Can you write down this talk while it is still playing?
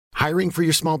Hiring for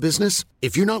your small business?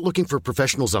 If you're not looking for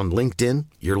professionals on LinkedIn,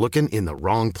 you're looking in the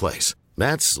wrong place.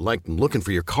 That's like looking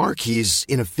for your car keys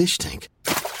in a fish tank.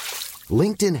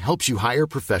 LinkedIn helps you hire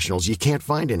professionals you can't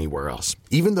find anywhere else,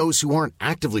 even those who aren't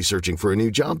actively searching for a new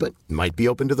job but might be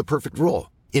open to the perfect role.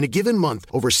 In a given month,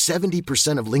 over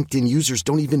 70% of LinkedIn users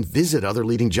don't even visit other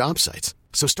leading job sites.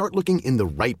 So start looking in the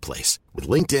right place. With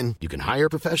LinkedIn, you can hire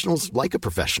professionals like a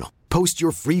professional. Post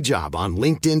your free job on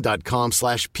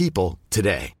linkedin.com/people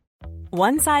today.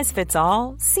 One size fits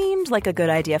all seemed like a good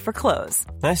idea for clothes.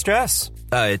 Nice dress.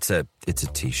 It's a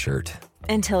t-shirt.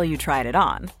 Until you tried it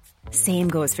on. Same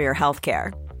goes for your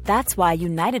healthcare. That's why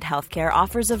United Healthcare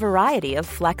offers a variety of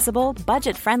flexible,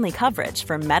 budget-friendly coverage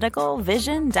for medical,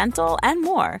 vision, dental, and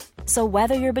more. So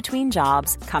whether you're between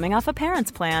jobs, coming off a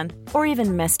parent's plan, or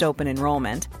even missed open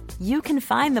enrollment, you can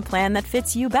find the plan that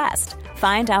fits you best.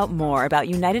 Find out more about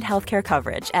United Healthcare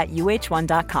coverage at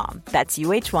uh1.com. That's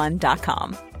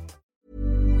uh1.com.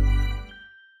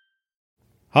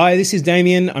 Hi, this is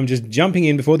Damien. I'm just jumping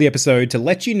in before the episode to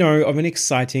let you know of an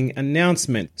exciting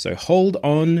announcement. So hold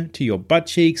on to your butt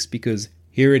cheeks because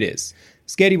here it is.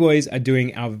 Scaredy Boys are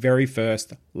doing our very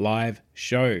first live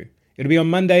show. It'll be on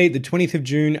Monday, the 20th of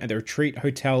June at the Retreat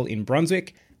Hotel in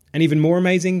Brunswick. And even more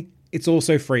amazing, it's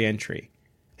also free entry.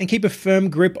 And keep a firm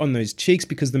grip on those cheeks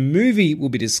because the movie we'll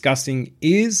be discussing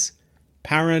is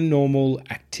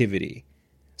Paranormal Activity.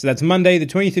 So that's Monday, the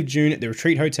 20th of June at the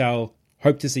Retreat Hotel.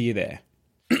 Hope to see you there.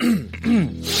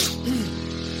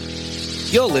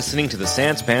 You're listening to the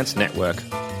Sans Pants Network.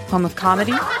 Home of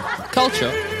comedy, Culture.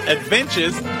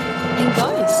 Adventures. and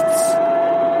ghosts.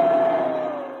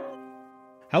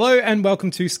 Hello and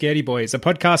welcome to Scaredy Boys, a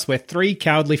podcast where three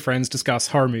cowardly friends discuss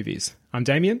horror movies. I'm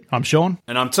Damien. I'm Sean.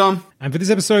 And I'm Tom. And for this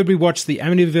episode, we watched the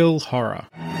Amityville Horror.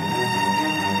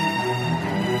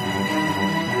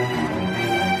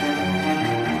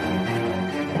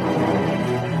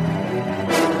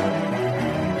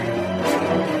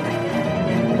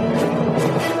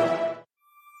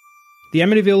 The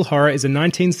Amityville Horror is a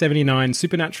 1979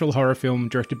 supernatural horror film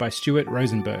directed by Stuart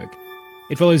Rosenberg.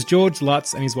 It follows George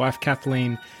Lutz and his wife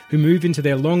Kathleen, who move into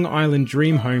their Long Island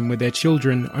dream home with their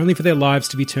children, only for their lives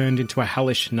to be turned into a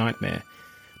hellish nightmare.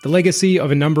 The legacy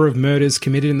of a number of murders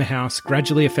committed in the house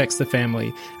gradually affects the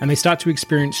family, and they start to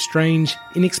experience strange,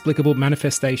 inexplicable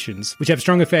manifestations, which have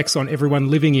strong effects on everyone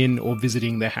living in or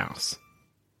visiting their house.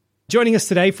 Joining us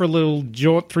today for a little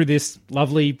jaunt through this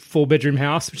lovely 4-bedroom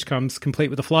house, which comes complete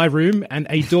with a fly room and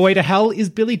a doorway to hell, is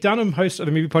Billy Dunham, host of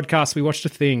the movie podcast We Watched a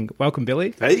Thing. Welcome,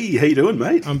 Billy. Hey, how you doing,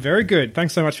 mate? I'm very good.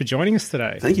 Thanks so much for joining us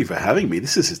today. Thank you for having me.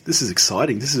 This is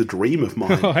exciting. This is a dream of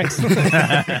mine. Oh, excellent.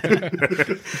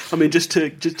 I mean, just to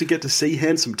get to see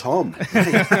handsome Tom.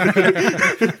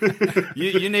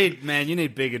 You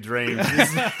need bigger dreams.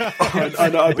 I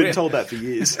know. I've been told that for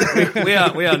years.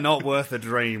 we are not worth a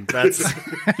dream. That's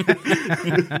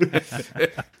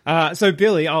So,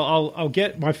 Billy, I'll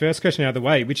get my first question out of the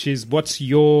way, which is, what's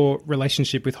your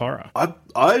relationship with horror?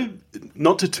 I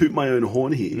not to toot my own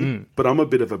horn here, but I'm a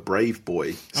bit of a brave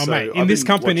boy. Oh, mate, in this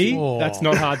company, that's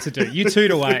not hard to do. You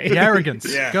toot away. The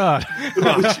arrogance. Yeah. God.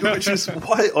 which is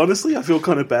why, honestly, I feel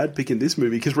kind of bad picking this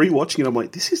movie, because rewatching it, I'm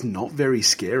like, this is not very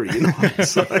scary in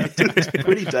hindsight. It's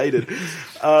pretty dated.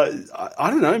 I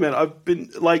don't know, man. I've been,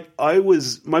 like,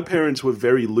 my parents were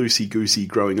very loosey-goosey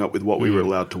growing up with what we were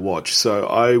allowed to watch, so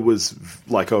I was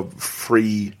like a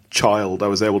free child. I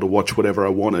was able to watch whatever I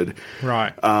wanted.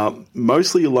 Right.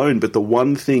 Mostly alone, but the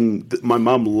one thing that my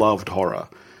mum loved horror.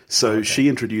 So she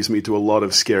introduced me to a lot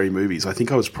of scary movies. I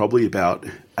think I was probably about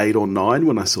 8 or 9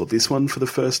 when I saw this one for the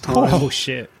first time. Oh,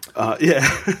 shit. Yeah.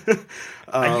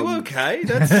 Are you okay?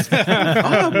 That's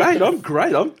Oh, mate, I'm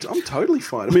great. I'm totally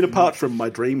fine. I mean, apart from my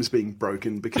dreams being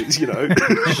broken because,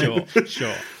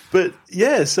 Sure. But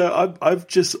yeah, so I've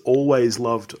just always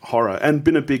loved horror and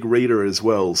been a big reader as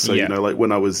well. So, Yeah. like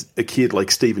when I was a kid,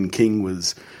 like Stephen King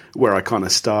was where I kind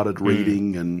of started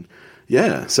reading and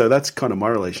yeah, so that's kind of my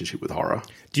relationship with horror.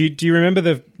 Do you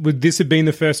remember would this have been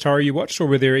the first horror you watched, or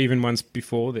were there even ones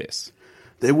before this?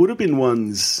 There would have been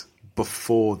ones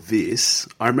before this.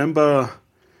 I remember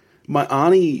my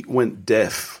auntie went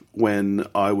deaf when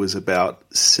I was about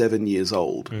 7 years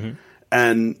old. Mm-hmm.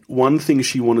 And one thing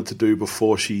she wanted to do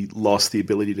before she lost the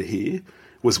ability to hear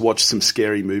was watch some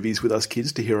scary movies with us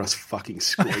kids to hear us fucking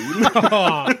scream.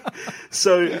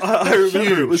 So I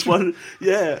remember it was one.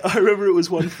 Yeah, I remember it was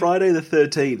one Friday the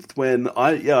 13th when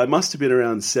I must have been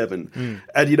around 7,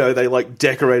 and they like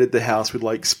decorated the house with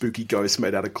like spooky ghosts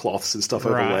made out of cloths and stuff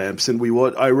over lamps, and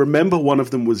I remember one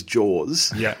of them was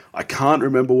Jaws. Yeah, I can't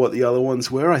remember what the other ones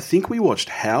were. I think we watched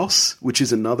House, which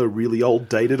is another really old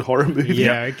dated horror movie.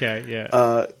 Yeah, okay,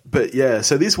 yeah. But yeah,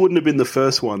 so this wouldn't have been the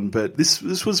first one, but this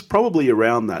was probably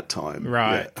around that time.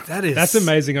 Right. Yeah. That's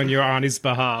amazing on your auntie's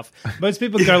behalf. Most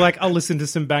people go like, I'll listen to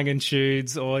some Bang and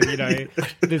Tunes, or,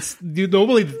 this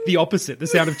normally the opposite, the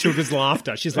sound of children's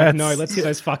laughter. She's like, no, let's hear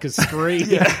those fuckers scream.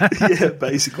 Yeah,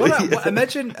 basically.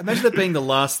 Imagine it being the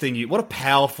last thing what a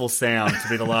powerful sound to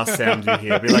be the last sound you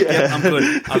hear. Be like, I'm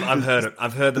good. I've heard it.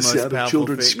 I've heard the most sound powerful of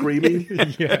children thing. screaming.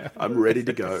 Yeah. I'm ready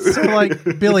to go. So,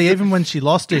 like, Billy, even when she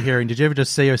lost her hearing, did you ever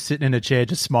just see her sitting in a chair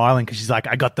just smiling because she's like,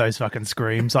 I got those fucking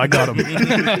screams. I got them.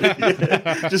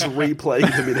 Just replaying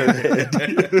them in her head.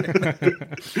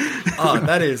 Oh,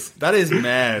 that is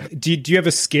mad. Do you have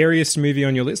a scariest movie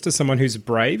on your list as someone who's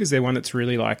brave? Is there one that's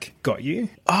really like got you?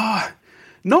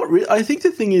 Not really. I think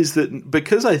the thing is that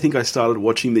because I think I started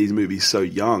watching these movies so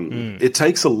young, it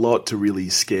takes a lot to really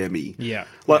scare me. Yeah.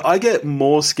 Like, I get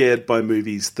more scared by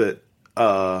movies that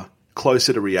are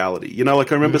closer to reality.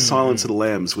 Like, I remember Silence of the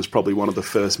Lambs was probably one of the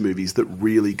first movies that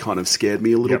really kind of scared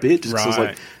me a little bit. Just 'cause I was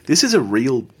like, this is a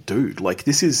real dude. Like,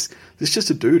 this is just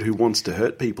a dude who wants to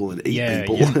hurt people and eat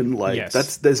people. Yeah. And, like,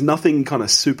 there's nothing kind of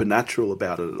supernatural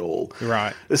about it at all.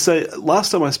 Right. So,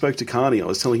 last time I spoke to Carney, I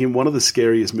was telling him one of the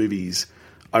scariest movies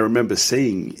I remember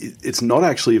seeing, it's not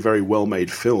actually a very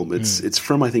well-made film. It's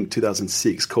from, I think,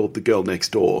 2006, called The Girl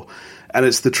Next Door. And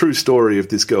it's the true story of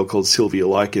this girl called Sylvia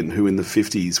Lycan, who in the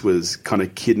 50s was kind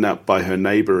of kidnapped by her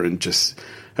neighbor, and just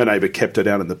her neighbor kept her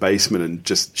down in the basement, and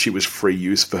just she was free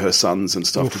use for her sons and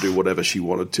stuff to do whatever she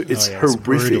wanted to. It's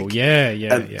horrific. Yeah.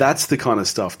 That's the kind of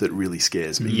stuff that really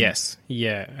scares me. Yes.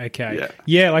 Yeah. Okay.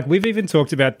 Yeah. Like we've even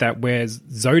talked about that, where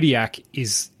Zodiac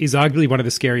is arguably one of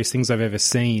the scariest things I've ever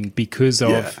seen because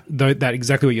of that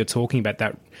exactly what you're talking about.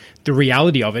 That the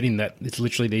reality of it, in that it's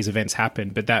literally these events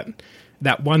happen, but that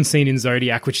one scene in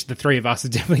Zodiac, which the three of us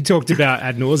have definitely talked about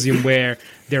ad nauseum, where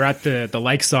they're at the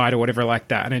lakeside or whatever like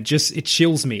that, and it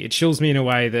chills me. It chills me in a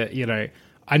way that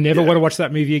I never want to watch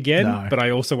that movie again, but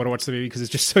I also want to watch the movie because it's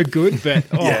just so good.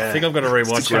 But I think I've got to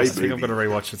rewatch it. I think I've got to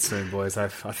rewatch it soon, boys. I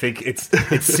think it's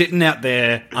sitting out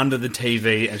there under the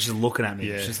TV and just looking at me.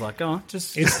 It's just like,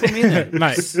 just put me in there,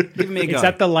 mate. Give me a go. It's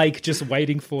at the lake, just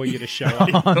waiting for you to show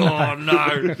up. Oh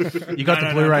no! You got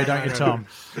the Blu-ray, don't you, Tom?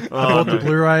 I bought the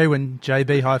Blu-ray when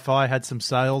JB Hi-Fi had some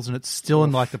sales, and it's still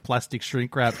in like the plastic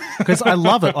shrink wrap because I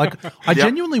love it. Like, I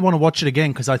genuinely want to watch it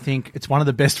again because I think it's one of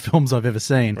the best films I've ever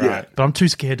seen. Right. But I'm too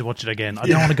scared to watch it again. I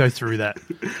don't want to go through that.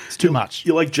 It's too much.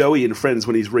 You're like Joey in Friends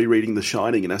when he's rereading The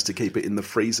Shining and has to keep it in the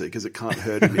freezer because it can't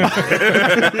hurt him.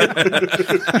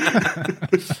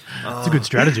 It's a good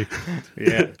strategy.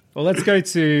 Yeah. Well, let's go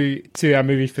to our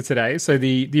movie for today. So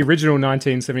the original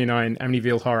 1979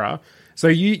 Amityville Horror. So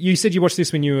you said you watched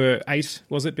this when you were 8,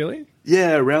 was it, Billy?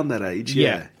 Yeah, around that age.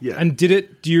 Yeah. And do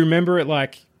you remember it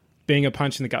like being a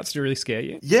punch in the guts? Did it really scare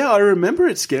you? Yeah, I remember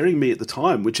it scaring me at the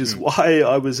time, which is why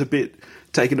I was a bit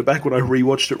taken aback when I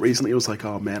rewatched it recently. I was like,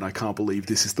 oh man, I can't believe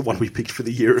this is the one we picked for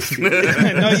the year of fear.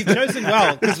 No, you've chosen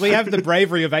well, because we have the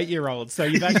bravery of 8-year-olds, so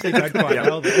you've actually done quite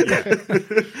well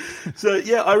there. So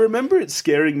yeah, I remember it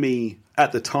scaring me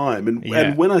at the time,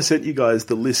 and when I sent you guys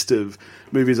the list of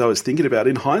movies I was thinking about,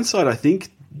 in hindsight, I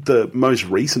think the most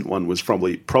recent one was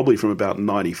probably from about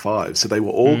 95, so they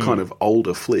were all kind of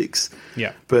older flicks.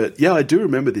 Yeah. But yeah, I do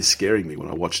remember this scaring me when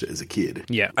I watched it as a kid.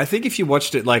 Yeah. I think if you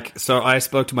watched it, so I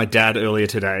spoke to my dad earlier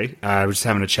today, we were just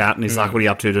having a chat, and he's like, what are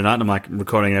you up to tonight? And I'm like,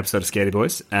 recording an episode of Scaredy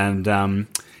Boys, and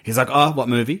he's like, oh, what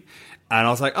movie? And I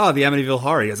was like, oh, the Amityville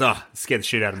Horror. He goes, oh, scared the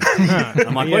shit out of me.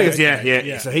 I'm like, what? He goes,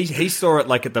 yeah. So he saw it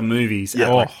like at the movies at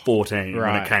like 14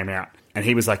 when it came out. And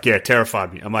he was like, yeah,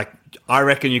 terrified me. I'm like, I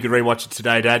reckon you could rewatch it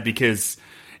today, Dad, because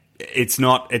there's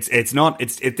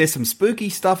some spooky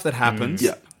stuff that happens,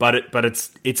 but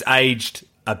it's aged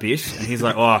a bit. And he's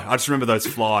like, oh, I just remember those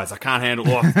flies. I can't handle.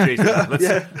 Oh,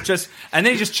 geez, and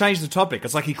then he just changed the topic.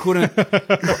 It's like he couldn't.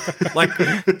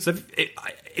 So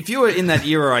if you were in that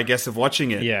era, I guess, of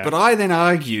watching it, but I then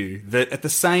argue that at the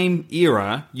same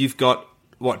era, you've got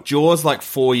Jaws like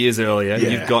 4 years earlier.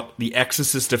 You've got The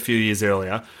Exorcist a few years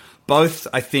earlier. Both,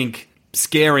 I think,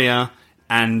 scarier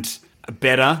and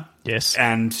better. Yes.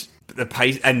 And the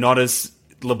pace, and not as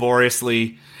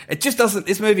laboriously. It just doesn't.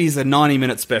 This movie is a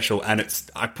 90-minute special, and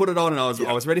I put it on, and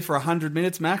I was ready for 100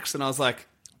 minutes max, and I was like,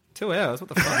 2 hours. What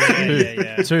the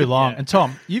fuck? Too long. And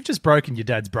Tom, you've just broken your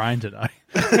dad's brain today.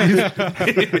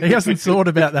 He hasn't thought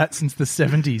about that since the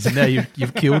 70s, and now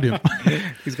you've killed him.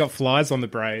 He's got flies on the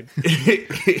braid.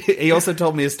 He also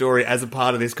told me a story as a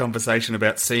part of this conversation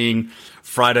about seeing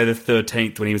Friday the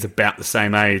 13th when he was about the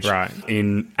same age, Right.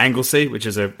 in Anglesey, which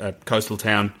is a coastal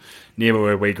town near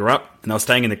where we grew up, and I was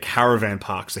staying in the caravan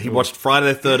park. So he watched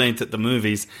Friday the 13th at the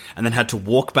movies and then had to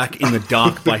walk back in the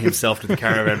dark by himself to the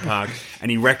caravan park,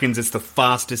 and he reckons it's the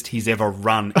fastest he's ever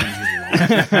run in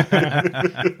his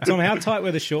life. Tom, how tight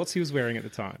were the shorts he was wearing at the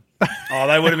time? Oh,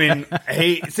 they would have been...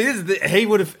 He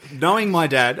would have... Knowing my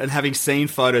dad and having seen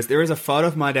photos, there is a photo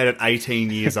of my dad at 18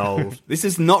 years old. This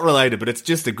is not related, but it's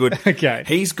just a good... Okay.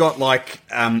 He's got, like,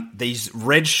 these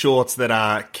red shorts that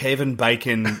are Kevin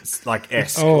Bacon's, like,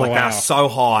 esque. Oh, like, wow. they are so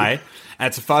high. And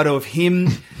it's a photo of him,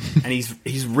 and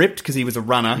he's ripped because he was a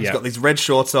runner. He's Yeah. got these red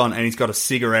shorts on, and he's got a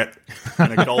cigarette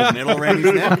and a gold medal around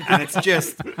his neck. And it's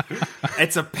just...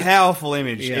 It's a powerful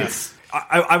image. Yeah. It's...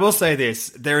 I will say this.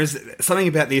 There is something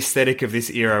about the aesthetic of this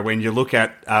era when you look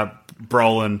at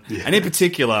Brolin, and in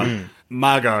particular,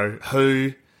 Margot,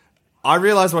 who I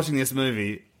realised watching this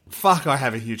movie, fuck, I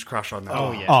have a huge crush on that.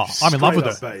 Oh, yeah. Oh, I'm in love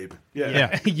with Straight her. up, babe. Yeah.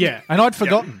 Yeah. Yeah. And I'd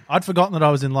forgotten. I'd forgotten that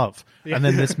I was in love. And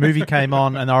then this movie came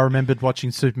on, and I remembered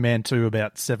watching Superman 2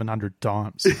 about 700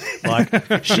 times.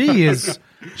 Like, she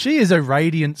is a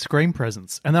radiant screen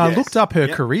presence. And then I Yes. looked up her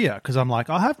career because I'm like,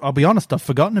 I'll be honest, I've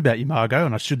forgotten about you, Margot,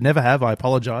 and I should never have. I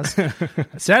apologize.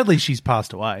 Sadly, she's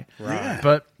passed away. Right.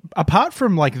 But apart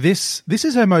from like this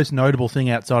is her most notable thing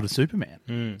outside of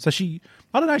Superman. So she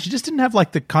just didn't have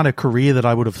like the kind of career that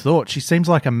I would have thought. She seems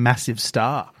like a massive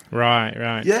star.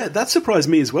 Right. Yeah, that surprised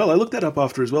me as well. I looked that up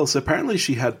after as well. So apparently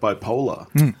she had bipolar.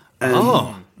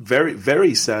 And very,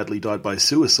 very sadly died by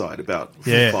suicide about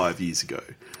 5 years ago.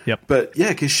 Yep. But yeah,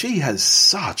 because she has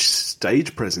such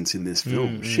stage presence in this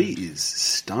film. She is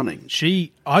stunning.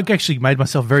 I actually made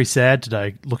myself very sad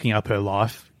today looking up her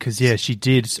life because, she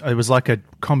did. It was like a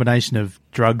combination of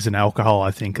drugs and alcohol,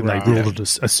 I think, and they ruled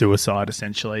it a suicide,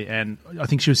 essentially. And I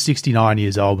think she was 69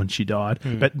 years old when she died.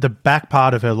 But the back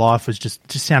part of her life was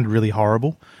just sounded really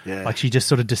horrible. Yeah. Like she just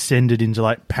sort of descended into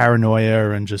like paranoia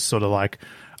and just sort of like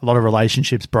a lot of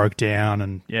relationships broke down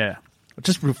and, I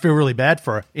just feel really bad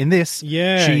for her. In this,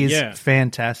 she is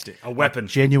fantastic. A weapon.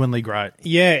 Like, genuinely great.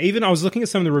 Yeah, even I was looking at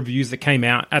some of the reviews that came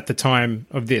out at the time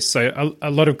of this. So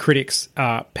a lot of critics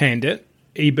panned it.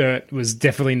 Ebert was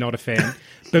definitely not a fan.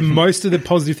 But most of the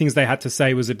positive things they had to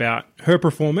say was about her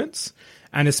performance,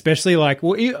 and especially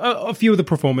a few of the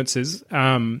performances.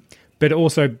 But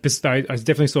also, I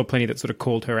definitely saw plenty that sort of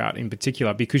called her out in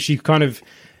particular because she kind of,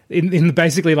 in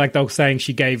basically like they were saying,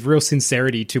 she gave real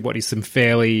sincerity to what is some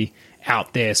fairly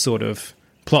out there sort of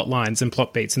plot lines and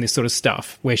plot beats and this sort of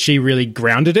stuff, where she really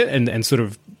grounded it and sort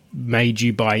of made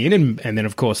you buy in, and then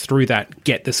of course through that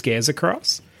get the scares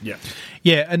across.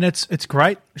 Yeah, and it's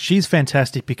great. She's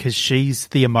fantastic because she's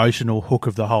the emotional hook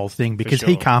of the whole thing because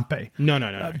he can't be. No.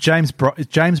 James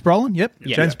Brolin? Yep.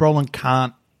 Yeah. James Brolin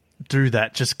can't do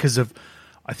that just because of,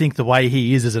 I think, the way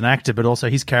he is as an actor, but also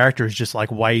his character is just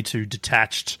like way too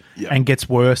detached and gets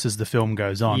worse as the film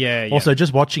goes on. Yeah. Also,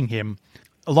 just watching him,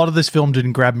 a lot of this film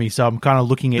didn't grab me, so I'm kind of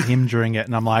looking at him during it,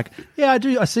 and I'm like, yeah,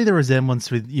 I see the resemblance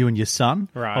with you and your son,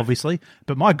 obviously,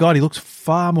 but my God, he looks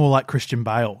far more like Christian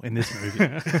Bale in this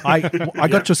movie. I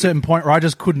got to a certain point where I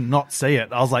just couldn't not see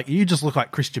it. I was like, you just look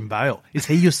like Christian Bale. Is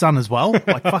he your son as well?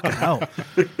 Like, fucking hell.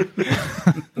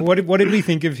 What did we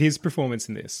think of his performance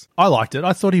in this? I liked it.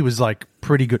 I thought he was like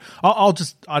pretty good. I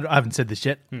haven't said this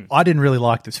yet. I didn't really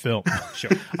like this film.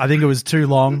 Sure. I think it was too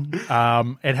long.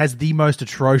 It has the most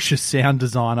atrocious sound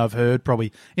design I've heard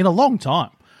probably in a long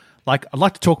time. Like, I'd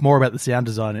like to talk more about the sound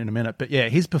design in a minute, but yeah,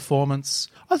 his performance,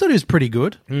 I thought he was pretty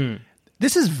good.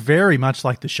 This is very much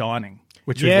like The Shining,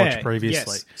 which we've watched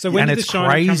previously. Yes. So when did The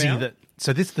Shining come out?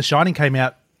 The Shining came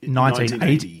out in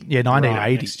 1980. Yeah, 1980.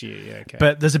 Right, next year, yeah, okay.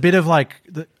 But there's a bit of like,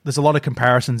 there's a lot of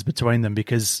comparisons between them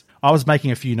because I was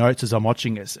making a few notes as I'm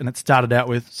watching this, and it started out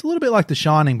with, it's a little bit like The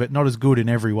Shining, but not as good in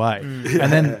every way.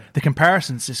 And then the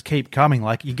comparisons just keep coming.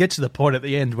 Like, you get to the point at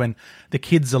the end when the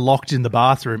kids are locked in the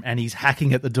bathroom and he's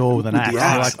hacking at the door with an axe.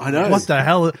 axe, You're like, I know. what the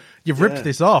hell? You've ripped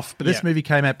this off. But this Yeah. movie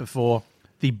came out before.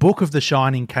 The book of The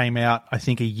Shining came out, I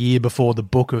think, a year before the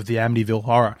book of the Amityville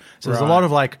Horror. So there's a lot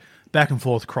of like back and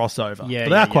forth crossover. Yeah, but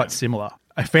they are yeah, quite yeah. similar.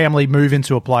 a family move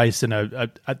into a place and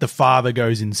the father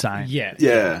goes insane.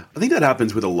 Yeah. I think that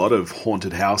happens with a lot of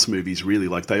haunted house movies, really.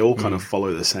 Like, they all kind of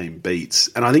follow the same beats.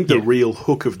 And I think the real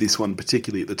hook of this one,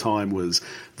 particularly at the time, was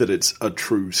that it's a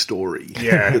true story.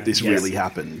 That this really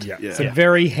happened. Some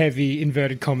very heavy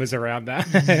inverted commas around that.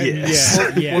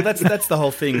 Well, that's the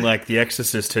whole thing. Like The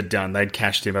Exorcist had done, they'd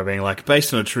cashed in by being like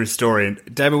based on a true story. And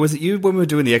David, was it you when we were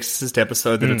doing the Exorcist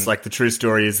episode that it's like the true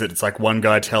story is that it's like one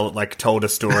guy told a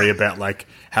story about like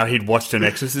how he'd watched an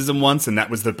exorcism once, and that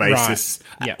was the basis.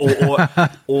 Right.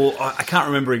 Or I can't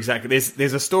remember exactly.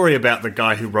 There's a story about the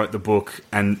guy who wrote the book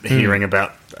and hearing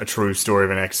about a true story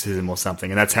of an exorcism or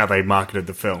something, and that's how they marketed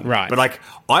the film. Right. But like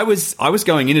I was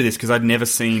going into this because I'd never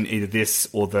seen either this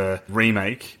or the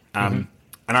remake. And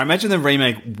I imagine the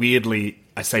remake, weirdly,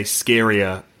 I say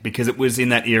scarier because it was in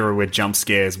that era where jump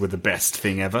scares were the best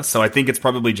thing ever. So I think it's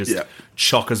probably just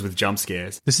chockers with jump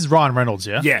scares. This is Ryan Reynolds,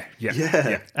 yeah?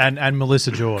 Yeah. And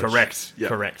Melissa George. Correct.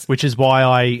 Which is why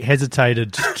I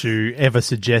hesitated to ever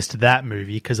suggest that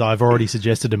movie, because I've already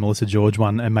suggested a Melissa George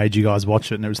one and made you guys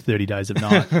watch it, and it was 30 Days of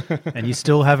Night. And you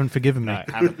still haven't forgiven me. No,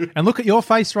 I haven't. And look at your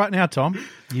face right now, Tom.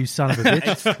 You son of a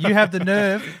bitch. You have the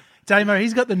nerve. Damo,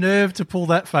 he's got the nerve to pull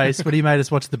that face when he made us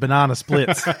watch the Banana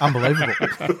Splits. Unbelievable.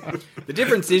 The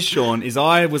difference is, Sean, is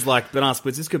I was like, Banana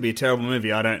Splits, this could be a terrible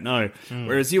movie, I don't know.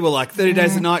 Whereas you were like, 30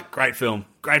 Days a Night, great film.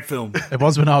 It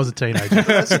was when I was a teenager.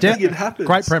 That's the thing, it happens.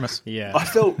 Great premise. Yeah.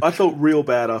 I felt real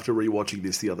bad after rewatching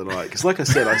this the other night. Because like I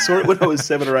said, I saw it when I was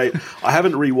 7 or 8. I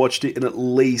haven't rewatched it in at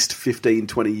least 15,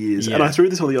 20 years. Yeah. And I threw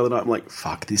this on the other night. I'm like,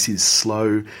 fuck, this is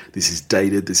slow. This is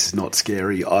dated. This is not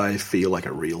scary. I feel like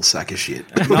a real sack of shit.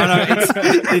 No,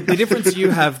 the difference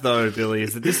you have, though, Billy,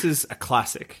 is that this is a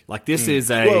classic. Like, this is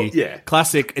a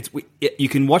classic. You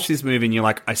can watch this movie and you're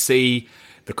like, I see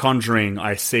The Conjuring,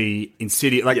 I see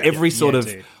Insidious, like every sort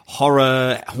of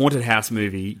horror, haunted house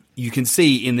movie you can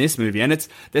see in this movie. And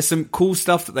there's some cool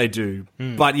stuff that they do.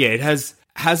 But yeah, it has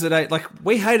it, like,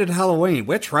 we hated Halloween.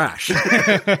 We're trash.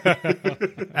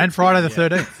 And Friday the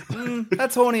 13th.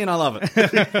 That's horny and I love it.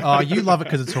 Oh, you love it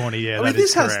because it's horny, yeah. I mean,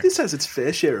 this has its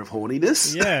fair share of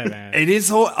horniness. Yeah, man. It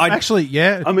is Actually,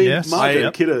 yeah. I mean, yes.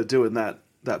 Margot Kidder doing that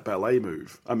ballet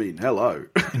move. I mean, hello.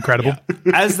 Incredible.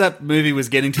 As that movie was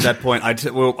getting to that point, I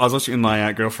was watching with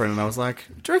my girlfriend and I was like,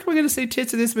 do you reckon we're going to see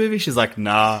tits in this movie? She's like,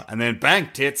 nah. And then bang,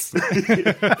 tits. Thank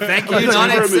you,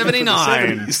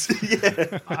 1979.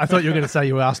 Yeah. I thought you were going to say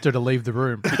you asked her to leave the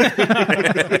room.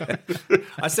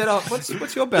 I said, oh,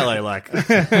 what's your ballet like?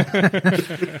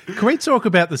 Can we talk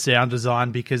about the sound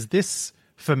design? Because this,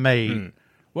 for me,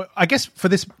 well, I guess for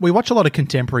this, we watch a lot of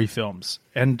contemporary films,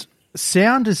 and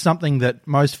sound is something that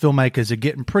most filmmakers are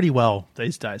getting pretty well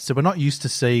these days. So we're not used to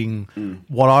seeing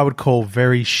what I would call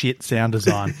very shit sound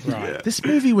design. Right. Yeah. This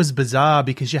movie was bizarre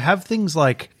because you have things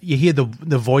like, you hear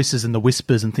the voices and the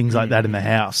whispers and things like that in the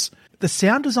house. The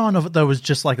sound design of it, though, was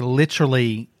just like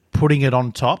literally putting it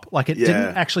on top. Like, it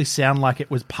didn't actually sound like it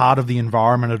was part of the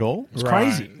environment at all. It was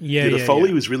crazy. Yeah, the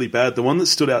Foley was really bad. The one that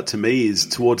stood out to me is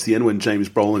towards the end when James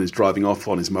Brolin is driving off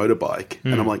on his motorbike.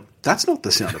 And I'm like, that's not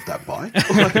the sound of that bike.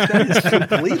 Like, that is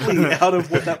completely out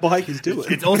of what that bike is doing.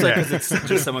 It's also because it's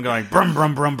just someone going, brum,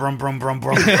 brum, brum, brum, brum, brum,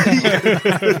 brum.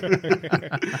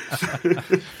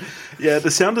 Yeah,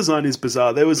 the sound design is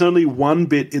bizarre. There was only one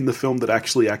bit in the film that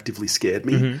actually actively scared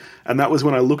me, and that was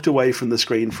when I looked away from the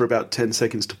screen for about 10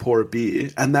 seconds to pour a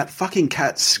beer, and that fucking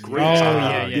cat screeched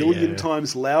a billion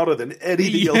times louder than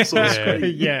anything else on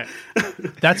screen. Yeah.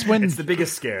 That's when It's the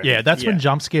biggest scare. Yeah, that's when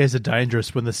jump scares are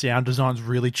dangerous, when the sound design's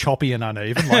really choppy and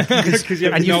uneven. Like,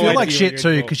 you and you no feel idea like what shit you're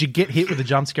too, for. because you get hit with a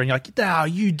jump scare and you're like, no,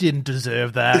 you didn't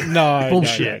deserve that. No,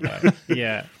 Bullshit. No.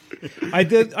 Yeah. I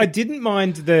didn't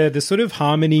mind the sort of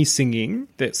harmony singing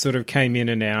that sort of came in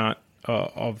and out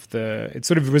of the... It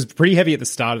sort of was pretty heavy at the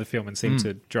start of the film and seemed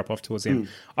to drop off towards the end.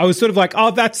 I was sort of like,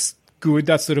 oh, that's good.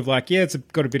 That's sort of like, yeah, it's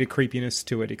got a bit of creepiness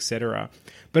to it, etc.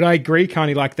 But I agree,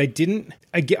 Carney, like they didn't...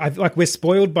 like we're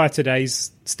spoiled by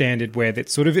today's standard where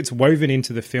it's woven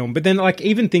into the film. But then, like,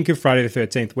 even think of Friday the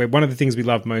 13th, where one of the things we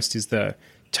love most is the...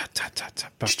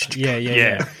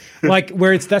 Yeah. Like,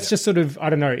 where that's just sort of, I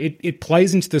don't know, it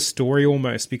plays into the story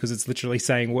almost because it's literally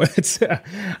saying words.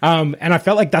 And I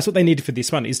felt like that's what they needed for this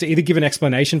one, is to either give an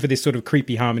explanation for this sort of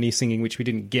creepy harmony singing, which we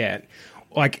didn't get.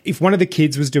 Like, if one of the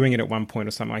kids was doing it at one point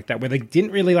or something like that, where they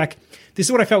didn't really like... This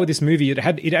is what I felt with this movie.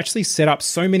 It actually set up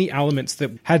so many elements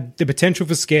that had the potential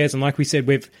for scares. And like we said,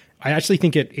 I actually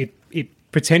think it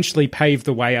potentially paved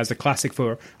the way as a classic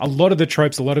for a lot of the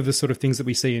tropes, a lot of the sort of things that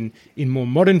we see in more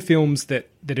modern films that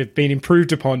have been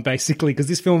improved upon, basically, because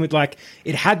this film,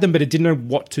 it had them, but it didn't know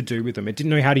what to do with them. It didn't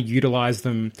know how to utilize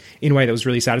them in a way that was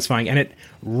really satisfying, and it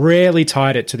rarely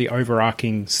tied it to the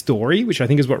overarching story, which I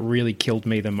think is what really killed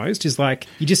me the most, is like,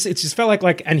 it just felt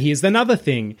like, and here's another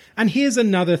thing, and here's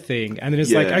another thing, and then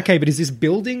it's like, okay, but is this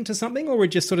building to something, or we're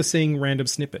just sort of seeing random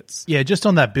snippets? Yeah, just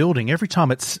on that building, every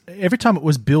time it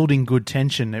was building good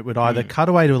tension, it would either cut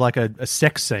away to like a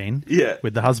sex scene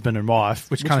with the husband and wife,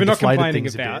 which kind of deflated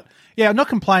things a bit. Yeah, I'm not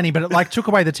complaining, but it like took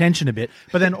away the tension a bit.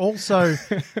 But then also,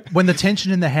 when the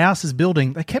tension in the house is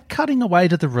building, they kept cutting away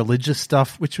to the religious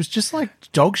stuff, which was just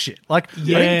like dog shit. Like, I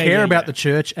didn't care about the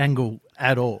church angle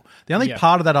at all. The only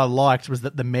part of that I liked was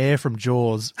that the mayor from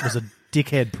Jaws was a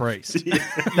dickhead priest.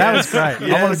 That was great.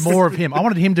 Yes. I wanted more of him. I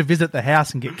wanted him to visit the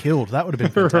house and get killed. That would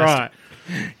have been fantastic.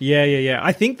 Right. Yeah.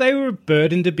 I think they were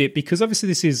burdened a bit because obviously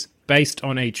this is based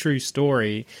on a true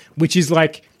story, which is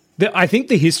like, I think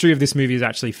the history of this movie is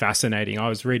actually fascinating. I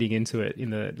was reading into it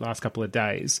in the last couple of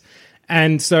days.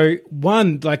 And so,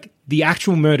 one, like the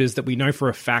actual murders that we know for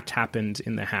a fact happened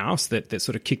in the house that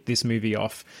sort of kicked this movie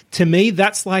off. To me,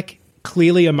 that's like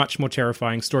clearly a much more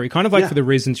terrifying story. Kind of like for the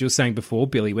reasons you were saying before,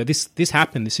 Billy, where this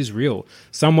happened, this is real.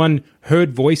 Someone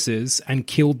heard voices and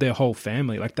killed their whole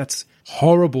family. Like, that's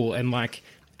horrible and like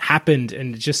happened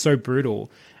and just so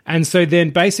brutal. And so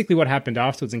then basically what happened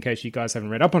afterwards, in case you guys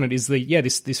haven't read up on it, is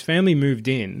this family moved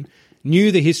in,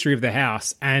 knew the history of the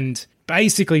house, and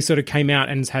basically sort of came out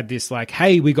and had this like,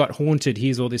 hey, we got haunted,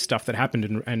 here's all this stuff that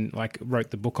happened, and like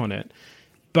wrote the book on it.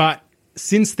 But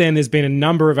since then, there's been a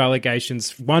number of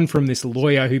allegations, one from this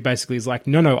lawyer who basically is like,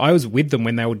 no, I was with them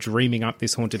when they were dreaming up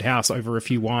this haunted house over a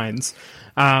few wines.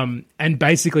 And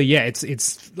basically,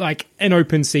 it's like an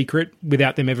open secret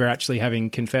without them ever actually having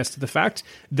confessed to the fact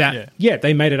that,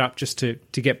 they made it up just to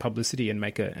get publicity and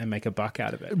make a buck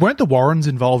out of it. Weren't the Warrens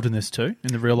involved in this too,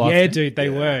 in the real life? Yeah, dude, they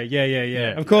were.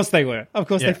 Yeah. Of course they were. Of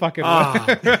course they fucking were.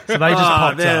 So they just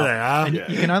popped there up. They are.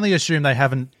 And you can only assume they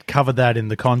haven't covered that in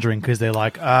The Conjuring because they're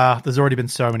like, there's already been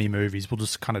so many movies. We'll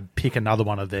just kind of pick another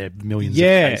one of their millions of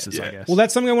cases, I guess. Well,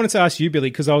 that's something I wanted to ask you, Billy,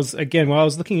 because while I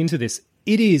was looking into this,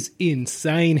 it is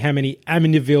insane how many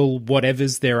Amityville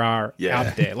whatevers there are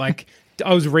out there. Like,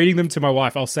 I was reading them to my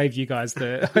wife. I'll save you guys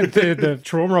the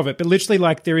trauma of it. But literally,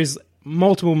 like, there is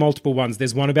multiple ones.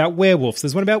 There's one about werewolves.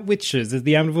 There's one about witches. There's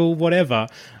the Amityville whatever.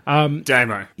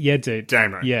 Damo. Yeah, dude.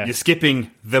 Damo. Yeah. You're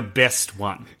skipping the best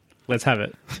one. Let's have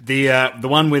it. The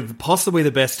one with possibly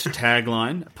the best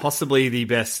tagline, possibly the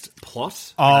best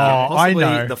plot. Possibly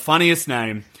I know. The funniest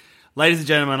name. Ladies and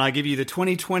gentlemen, I give you the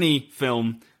 2020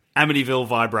 film Amityville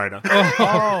Vibrator.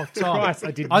 Tom. Christ,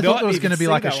 I thought it was going to be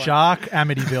like a shark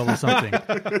Amityville or something.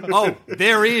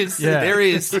 There is. Yeah. There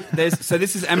is. So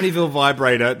this is Amityville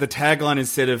Vibrator. The tagline,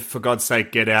 instead of "For God's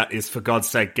sake, get out," is "For God's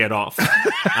sake, get off."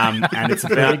 And it's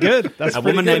about a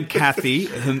woman named Kathy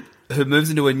who moves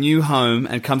into a new home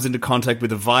and comes into contact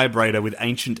with a vibrator with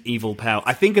ancient evil power.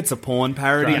 I think it's a porn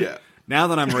parody. Right. Yeah. Now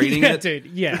that I'm reading it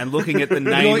and looking at the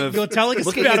name you're telling us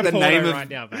about a porno right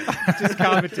now, mate. Just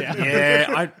calm it down.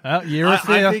 Yeah,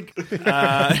 I think.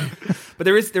 But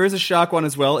there is a shark one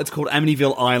as well. It's called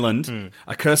Amityville Island.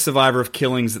 A cursed survivor of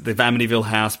killings at the Amityville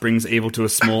house brings evil to a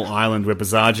small island where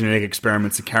bizarre genetic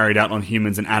experiments are carried out on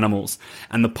humans and animals.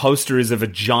 And the poster is of a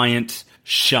giant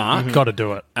shark. Got to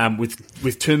do it.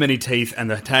 With too many teeth, and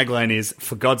the tagline is,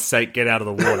 "For God's sake, get out of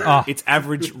the water." Its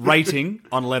average rating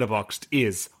on Letterboxd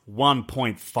is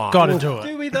 1.5. Got to do it.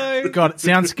 Do we though? Got it.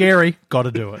 Sounds scary. Got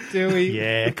to do it. Do we?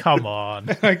 Yeah, come on.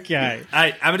 Okay.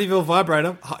 Hey, Amityville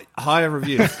Vibrator, higher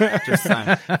reviews. Just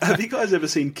saying. Have you guys ever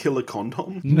seen Killer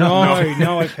Condom? No,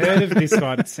 I've heard of this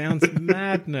one. It sounds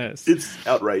madness. It's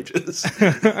outrageous.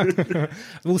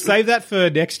 We'll save that for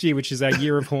next year, which is our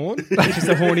year of horn, which is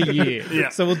a horny year. Yeah.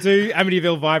 So we'll do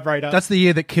Amityville Vibrator. That's the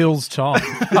year that kills Tom.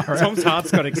 Tom's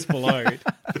heart's got to explode.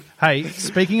 Hey,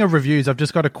 speaking of reviews, I've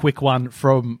just got a quick one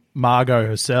from Margot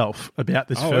herself about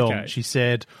this film. Okay. She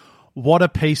said, "What a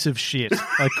piece of shit.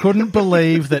 I couldn't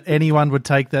believe that anyone would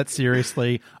take that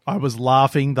seriously. I was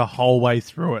laughing the whole way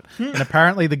through it." And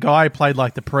apparently the guy who played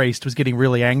like the priest was getting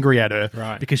really angry at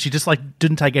her because she just like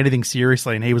didn't take anything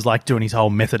seriously, and he was like doing his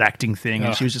whole method acting thing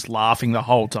and she was just laughing the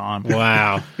whole time.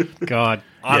 Wow. God.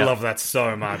 I love that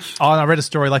so much. Oh, and I read a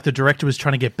story like the director was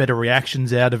trying to get better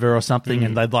reactions out of her or something,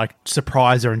 and they'd like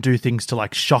surprise her and do things to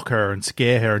like shock her and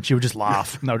scare her, and she would just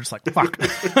laugh. And they were just like, fucking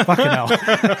hell.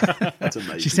 That's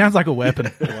amazing. She sounds like a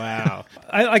weapon. Wow.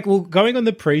 going on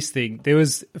the priest thing, there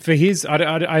was, for his,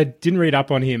 I didn't read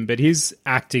up on him, but his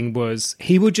acting was,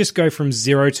 he would just go from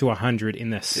 0 to 100 in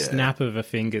the snap of a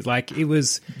finger. Like, it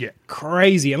was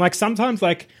crazy. And like, sometimes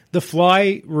like the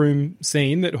fly room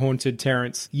scene that haunted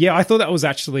Terrence, I thought that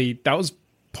was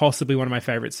possibly one of my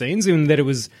favorite scenes, in that it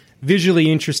was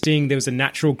visually interesting. There was a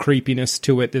natural creepiness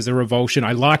to it. There's a revulsion.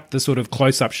 I liked the sort of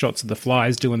close-up shots of the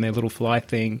flies doing their little fly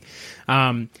thing.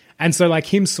 And so, like,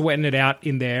 him sweating it out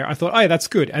in there, I thought, oh, that's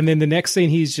good. And then the next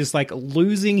scene, he's just, like,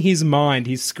 losing his mind.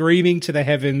 He's screaming to the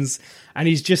heavens, and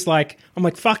he's just like, I'm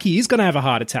like, fuck, he is going to have a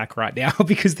heart attack right now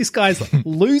because this guy's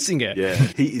losing it. Yeah,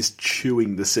 he is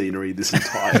chewing the scenery this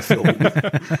entire film.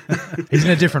 He's in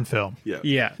a different film.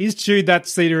 Yeah, he's chewed that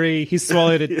scenery. He's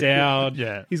swallowed it down.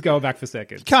 Yeah. He's going back for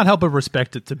seconds. Can't help but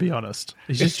respect it, to be honest.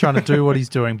 He's just trying to do what he's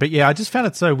doing. But yeah, I just found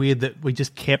it so weird that we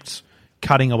just kept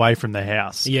cutting away from the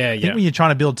house. I think when you're trying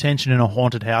to build tension in a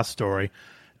haunted house story,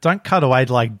 don't cut away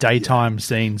to like daytime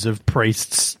scenes of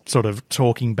priests sort of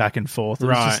talking back and forth.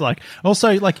 It's just like,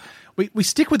 also like we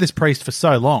stick with this priest for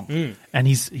so long and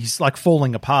he's like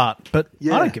falling apart, but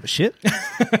I don't give a shit.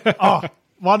 All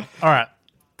right.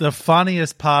 The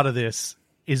funniest part of this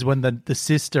is when the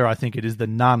sister, I think it is the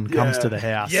nun, comes to the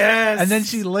house. Yes! And then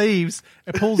she leaves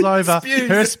and pulls over.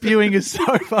 Her spewing is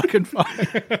so fucking funny.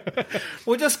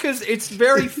 Well, just because it's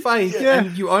very fake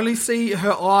and you only see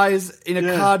her eyes in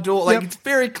a car door. Like, it's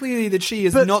very clearly that she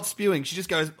is not spewing. She just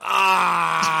goes,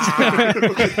 ah!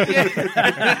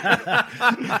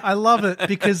 I love it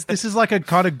because this is like a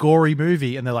kind of gory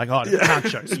movie and they're like, oh, can't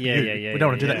show spew. We don't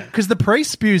want to do that. Because the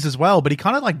priest spews as well, but he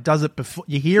kind of like does it before.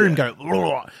 You hear him go,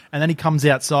 "Ugh," and then he comes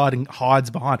outside and hides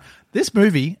behind. This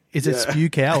movie is a spew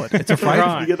coward. It's afraid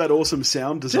of You get that awesome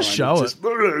sound design. Just show it.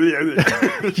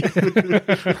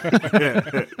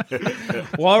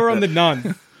 While we're on the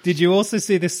nun, did you also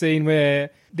see the scene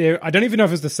where I don't even know if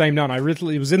it was the same nun.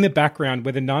 It was in the background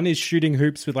where the nun is shooting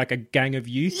hoops with like a gang of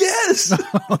youth. Yes!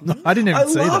 I didn't even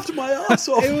see that. I laughed my ass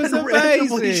off. It was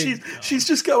amazing. She's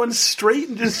just going straight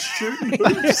and just shooting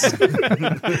hoops.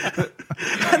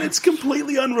 And it's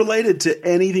completely unrelated to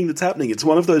anything that's happening. It's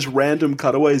one of those random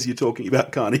cutaways you're talking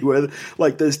about, Carney, where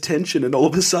like there's tension and all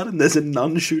of a sudden there's a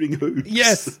nun shooting hoops.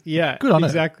 Yes, yeah, good on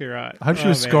exactly right. I hope she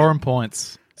was scoring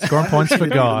points. Scoring points for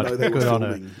God. Good on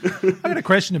her. filming. I got a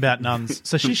question about nuns.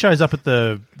 So she shows up at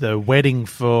the wedding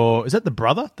for, is that the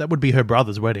brother? That would be her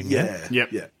brother's wedding. Yeah.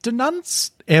 Do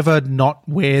nuns ever not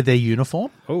wear their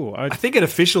uniform? Oh, I think at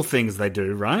official things they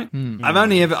do, right?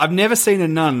 I've never seen a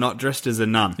nun not dressed as a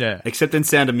nun. Yeah. Except in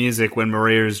Sound of Music when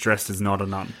Maria is dressed as not a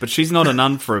nun. But she's not a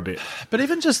nun for a bit. But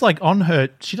even just like on her,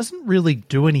 she doesn't really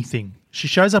do anything. She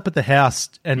shows up at the house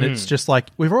and it's just like,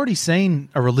 we've already seen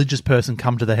a religious person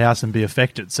come to the house and be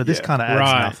affected. So this kind of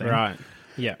adds nothing. Right.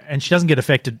 Yeah. And she doesn't get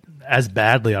affected as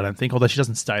badly, I don't think, although she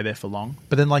doesn't stay there for long.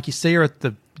 But then like you see her at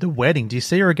the wedding. Do you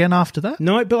see her again after that?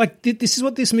 No, but like this is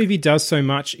what this movie does so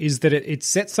much is that it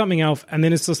sets something up and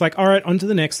then it's just like, all right, on to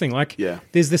the next thing. Like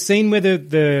there's the scene where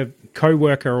the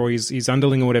co-worker or his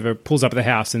underling or whatever pulls up at the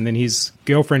house and then his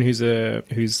girlfriend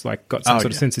who's like got some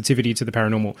sort of sensitivity to the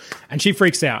paranormal and she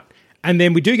freaks out. And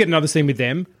then we do get another scene with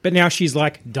them, but now she's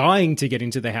like dying to get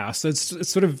into the house. So it's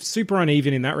sort of super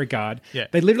uneven in that regard. Yeah.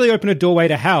 They literally open a doorway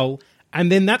to hell,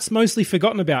 and then that's mostly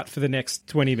forgotten about for the next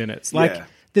 20 minutes. Like,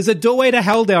 there's a doorway to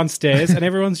hell downstairs, and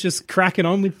everyone's just cracking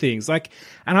on with things. Like,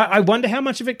 and I wonder how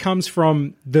much of it comes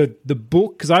from the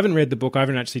book, because I haven't read the book. I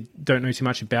don't know too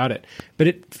much about it. But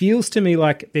it feels to me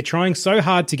like they're trying so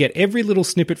hard to get every little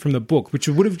snippet from the book, which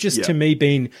would have just, to me,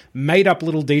 been made up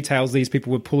little details these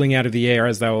people were pulling out of the air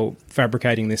as they were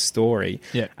fabricating this story.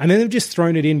 Yeah. And then they've just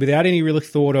thrown it in without any real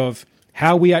thought of,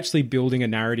 how are we actually building a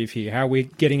narrative here? How are we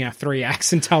getting our 3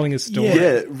 acts and telling a story?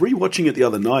 Yeah, rewatching it the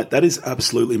other night, that is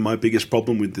absolutely my biggest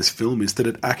problem with this film is that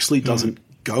it actually doesn't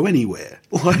go anywhere.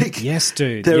 Like, yes,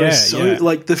 dude. There are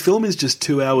like the film is just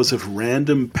 2 hours of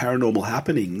random paranormal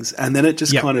happenings, and then it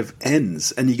just kind of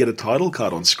ends, and you get a title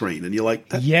card on screen, and you're like,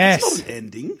 that's not an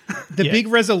ending. The big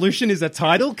resolution is a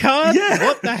title card. Yeah.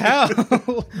 What the hell?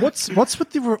 What's with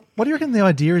the? What do you reckon the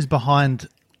idea is behind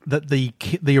that?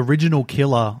 The original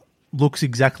killer looks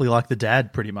exactly like the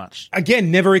dad, pretty much.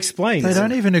 Again, never explained. They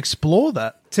don't even explore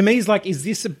that. To me, it's like, is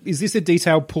this a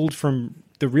detail pulled from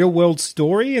the real world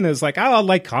story? And it's like, oh,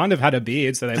 they kind of had a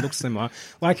beard, so they look similar.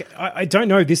 Like, I don't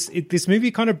know. This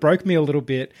movie kind of broke me a little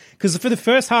bit because for the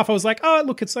first half, I was like, oh,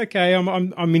 look, it's okay.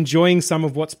 I'm enjoying some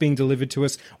of what's being delivered to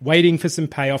us, waiting for some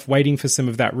payoff, waiting for some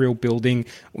of that real building,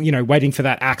 waiting for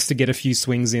that axe to get a few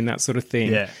swings in, that sort of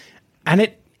thing. Yeah.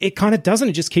 And it kind of doesn't.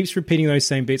 It just keeps repeating those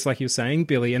same beats like you were saying,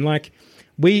 Billy. And like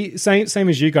We same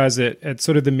as you guys at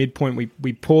sort of the midpoint.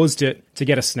 We paused it to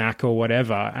get a snack or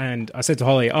whatever, and I said to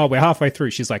Holly, "Oh, we're halfway through."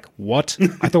 She's like, "What?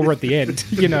 I thought we're at the end."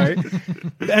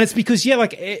 And it's because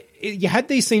you had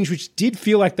these scenes which did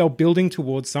feel like they were building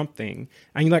towards something,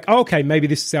 and you're like, "Oh, okay, maybe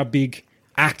this is our big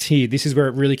act here. This is where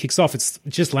it really kicks off. It's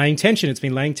just laying tension. It's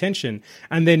been laying tension."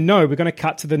 And then, no, we're going to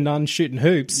cut to the nun shooting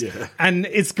hoops. Yeah. And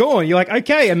it's gone. You're like,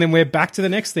 okay. And then we're back to the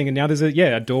next thing. And now there's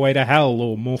a doorway to hell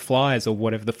or more flies or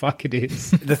whatever the fuck it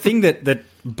is. The thing that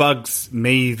bugs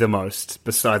me the most,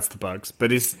 besides the bugs, but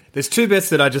there's two bits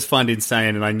that I just find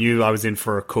insane, and I knew I was in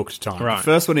for a cooked time. Right. The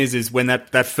first one is when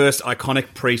that first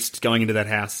iconic priest going into that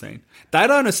house scene. They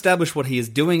don't establish what he is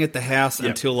doing at the house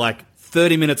until like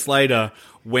 30 minutes later,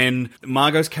 when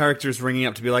Margot's character is ringing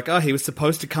up to be like, "Oh, he was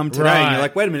supposed to come today." Right. And you're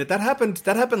like, "Wait a minute, that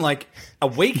happened like a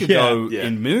week ago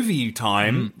in movie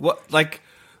time." What, like,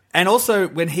 and also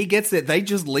when he gets there, they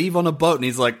just leave on a boat, and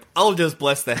he's like, "I'll just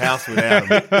bless the house without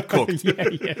him."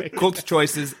 Cooked. Cooked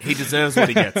choices. He deserves what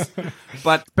he gets.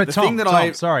 But the Tom, thing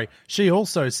that sorry, she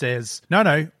also says,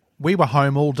 no, we were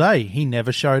home all day. He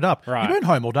never showed up. Right. You weren't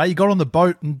home all day. You got on the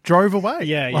boat and drove away.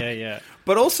 Yeah.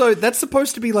 But also, that's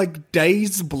supposed to be like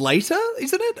days later,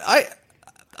 isn't it?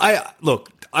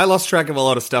 I lost track of a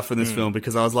lot of stuff in this film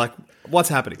because I was like, what's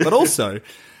happening? But also,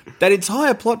 that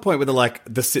entire plot point with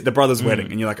the brother's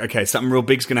wedding, and you're like, okay, something real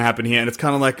big's going to happen here, and it's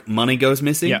kind of like money goes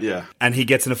missing, Yeah. and he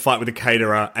gets in a fight with the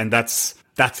caterer, and that's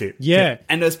it. Yeah.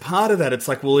 And as part of that, it's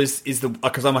like, well,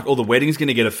 because I'm like, the wedding's going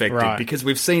to get affected, Right. because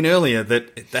we've seen earlier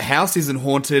that the house isn't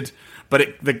haunted, but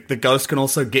the ghost can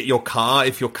also get your car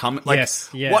if you're coming. Like, Yes,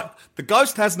 yeah. What? The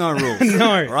ghost has no rules.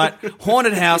 No. Right?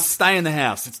 Haunted house, stay in the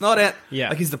house. It's not at... Yeah.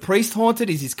 Like, is the priest haunted?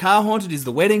 Is his car haunted? Is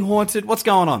the wedding haunted? What's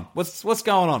going on? What's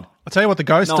going on? I'll tell you what the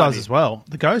ghost No does idea. as well.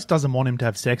 The ghost doesn't want him to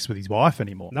have sex with his wife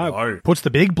anymore. No. Puts the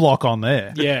big block on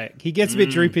there. Yeah, he gets a bit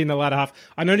droopy in the latter half.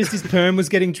 I noticed his perm was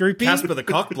getting droopy. Casper the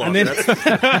cock block. And then- That's-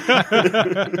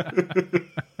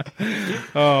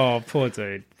 Oh, poor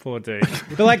dude. But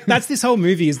like, that's this whole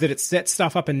movie, is that it sets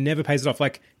stuff up and never pays it off.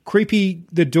 Like,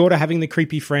 the daughter having the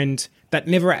creepy friend that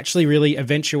never actually really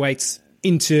eventuates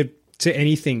into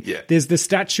anything. Yeah. There's the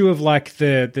statue of like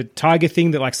the tiger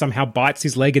thing that like somehow bites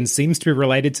his leg and seems to be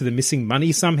related to the missing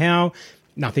money somehow.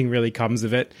 Nothing really comes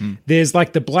of it. There's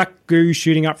like the black goo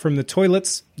shooting up from the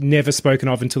toilets, never spoken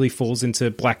of until he falls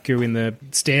into black goo in the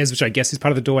stairs, which I guess is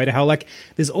part of the doorway to hell. Like,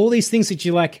 there's all these things that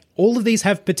you like, all of these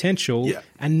have potential,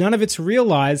 and none of it's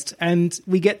realized, and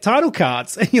we get title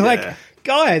cards. And you're like,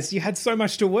 guys, you had so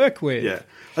much to work with. Yeah.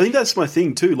 I think that's my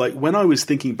thing too. Like, when I was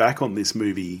thinking back on this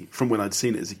movie from when I'd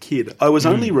seen it as a kid, I was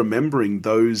only remembering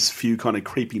those few kind of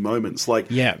creepy moments. Like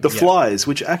the flies,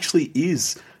 which actually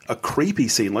is a creepy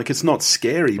scene. Like, it's not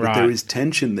scary, but there is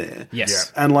tension there.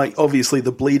 Yes. And like, obviously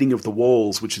the bleeding of the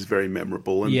walls, which is very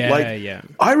memorable. And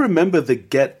I remember the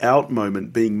get out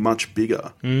moment being much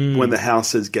bigger when the house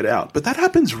says get out. But that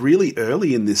happens really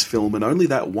early in this film, and only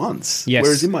that once. Yes.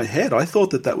 Whereas in my head, I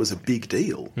thought that was a big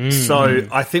deal. So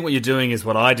I think what you're doing is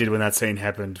what I did when that scene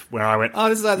happened, where I went, "Oh,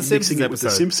 this is like the Mixing Simpsons it with episode."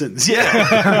 the Simpsons.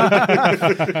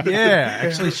 Yeah. Yeah,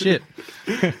 actually, shit.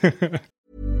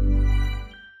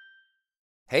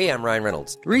 Hey, I'm Ryan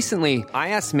Reynolds. Recently, I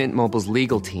asked Mint Mobile's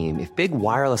legal team if big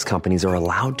wireless companies are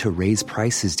allowed to raise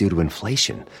prices due to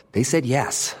inflation. They said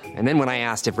yes. And then when I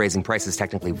asked if raising prices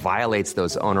technically violates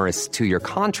those onerous 2-year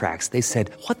contracts, they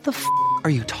said, "What the f*** are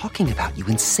you talking about, you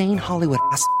insane Hollywood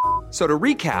ass?" So to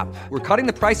recap, we're cutting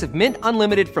the price of Mint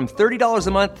Unlimited from $30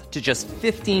 a month to just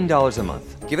 $15 a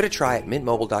month. Give it a try at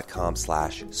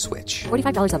mintmobile.com/switch.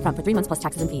 $45 up front for 3 months plus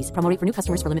taxes and fees. Promo rate for new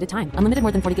customers for limited time. Unlimited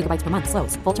more than 40 gigabytes per month.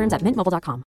 Slows full terms at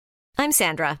mintmobile.com. I'm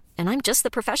Sandra, and I'm just the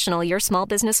professional your small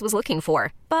business was looking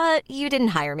for. But you didn't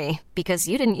hire me because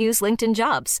you didn't use LinkedIn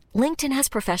Jobs. LinkedIn has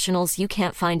professionals you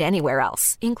can't find anywhere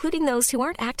else, including those who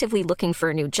aren't actively looking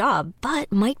for a new job,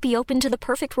 but might be open to the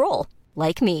perfect role,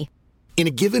 like me. In a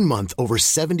given month, over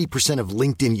 70% of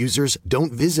LinkedIn users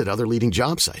don't visit other leading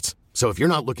job sites. So if you're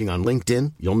not looking on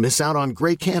LinkedIn, you'll miss out on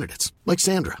great candidates like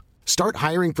Sandra. Start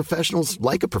hiring professionals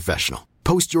like a professional.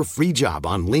 Post your free job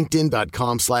on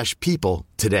linkedin.com/people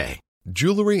today.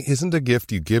 Jewelry isn't a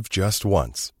gift you give just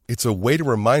once. It's a way to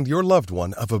remind your loved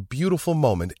one of a beautiful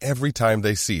moment every time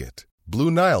they see it.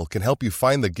 Blue Nile can help you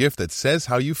find the gift that says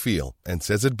how you feel and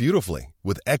says it beautifully,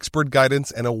 with expert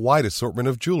guidance and a wide assortment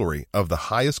of jewelry of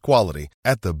the highest quality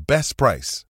at the best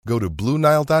price. Go to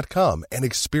BlueNile.com and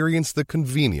experience the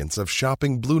convenience of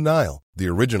shopping Blue Nile, the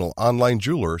original online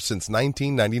jeweler since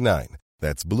 1999.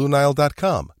 That's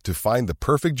BlueNile.com to find the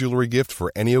perfect jewelry gift for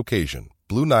any occasion.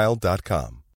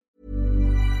 BlueNile.com.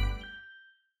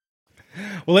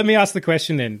 Well, let me ask the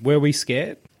question then. Were we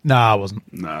scared? Nah, I wasn't.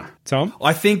 Nah. Tom?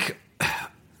 I think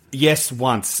Yes,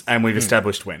 once, and we've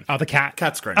established when. Oh, the cat.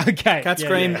 Cat scream. Okay. Cat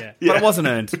scream, Yeah. but it wasn't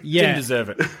earned. Yeah. Didn't deserve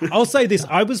it. I'll say this.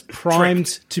 I was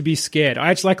primed to be scared.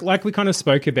 I actually, like we kind of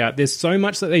spoke about, there's so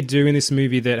much that they do in this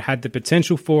movie that had the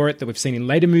potential for it, that we've seen in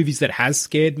later movies that has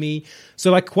scared me.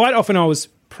 So, like, quite often I was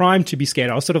primed to be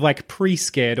scared. I was sort of like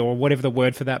pre-scared, or whatever the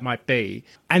word for that might be.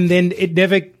 And then it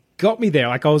never got me there.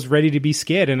 Like, I was ready to be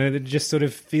scared, and it just sort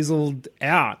of fizzled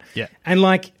out. Yeah. And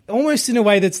like, almost in a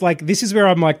way that's like, this is where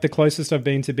I'm like the closest I've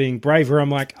been to being brave, where I'm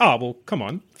like, oh, well, come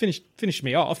on, finish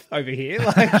me off over here.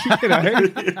 Like, you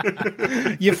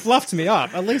know, you fluffed me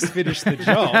up. At least finish the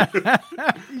job.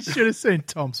 You should have seen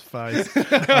Tom's face.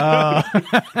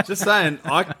 Just saying,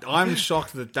 I'm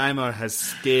shocked that Damo has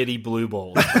scaredy blue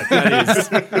balls. Like,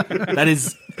 that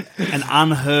is an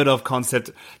unheard of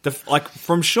concept. Like,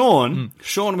 from Sean,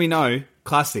 we know,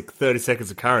 classic 30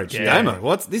 seconds of courage. Yeah.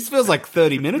 Damo, this feels like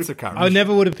 30 minutes of courage. I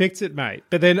never would have picked it, mate.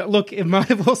 But then, look, it might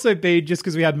have also been just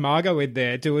because we had Margot in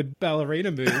there doing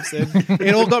ballerina moves, and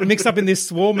it all got mixed up in this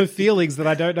swarm of feelings that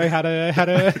I don't know how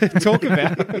to talk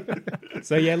about.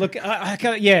 So yeah, look,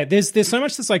 there's so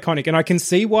much that's iconic, and I can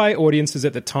see why audiences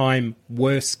at the time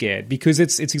were scared, because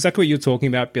it's exactly what you're talking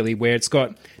about, Billy, where it's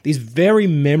got these very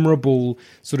memorable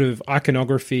sort of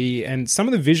iconography, and some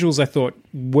of the visuals I thought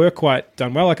were quite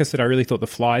done well. Like I said, I really thought the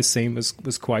flies scene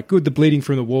was quite good. The bleeding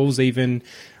from the walls, even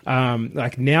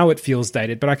like now it feels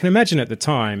dated, but I can imagine at the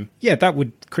time, yeah, that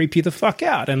would creep you the fuck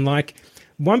out. And like,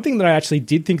 one thing that I actually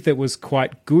did think that was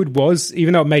quite good was,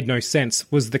 even though it made no sense,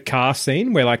 was the car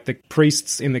scene where like the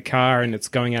priest's in the car and it's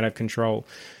going out of control.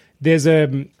 There's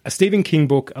a Stephen King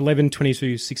book,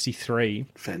 11/22/63.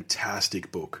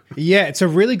 Fantastic book. Yeah, it's a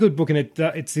really good book, and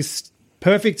it's this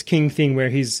perfect King thing where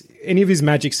any of his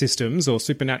magic systems or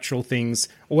supernatural things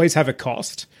always have a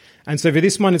cost. And so for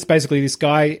this one, it's basically this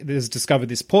guy that has discovered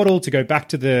this portal to go back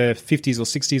to the 50s or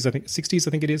 60s,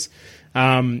 I think it is.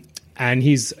 And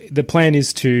the plan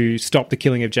is to stop the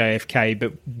killing of JFK,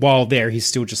 but while there, he's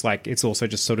still just like, it's also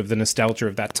just sort of the nostalgia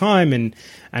of that time and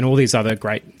all these other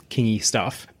great kingy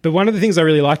stuff. But one of the things I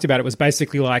really liked about it was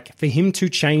basically like, for him to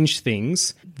change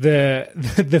things,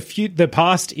 the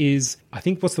past is, I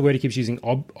think, what's the word he keeps using,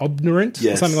 obdurate,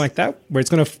 yes, or something like that, where it's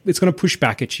gonna push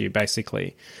back at you,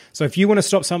 basically. So if you want to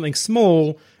stop something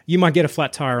small, you might get a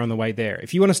flat tire on the way there.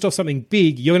 If you want to stop something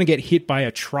big, you're going to get hit by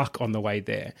a truck on the way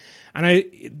there. And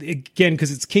again,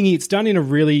 because it's kingy, it's done in a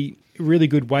really, really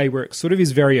good way where it sort of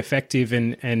is very effective.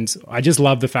 And I just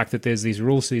love the fact that there's these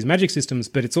rules to these magic systems,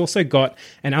 but it's also got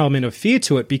an element of fear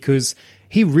to it because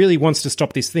he really wants to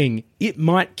stop this thing. It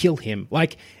might kill him.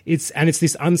 Like it's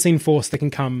this unseen force that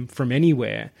can come from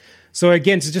anywhere. So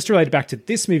again, to just relate it back to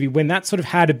this movie, when that sort of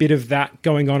had a bit of that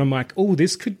going on, I'm like, oh,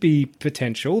 this could be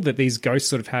potential, that these ghosts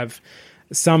sort of have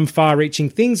some far-reaching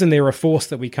things and they're a force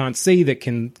that we can't see that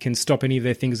can stop any of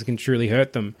their things that can truly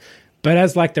hurt them. But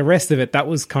as like the rest of it, that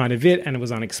was kind of it, and it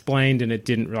was unexplained, and it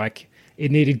didn't it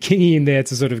needed Kingy in there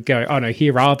to sort of go, oh no,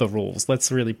 here are the rules.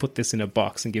 Let's really put this in a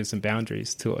box and give some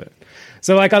boundaries to it.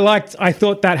 So like I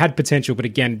thought that had potential, but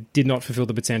again, did not fulfill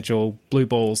the potential. Blue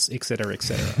balls, etc.,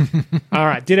 etc. All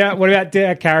right. What about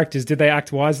our characters? Did they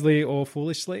act wisely or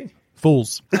foolishly?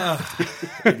 Fools.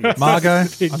 Margot,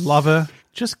 I love her.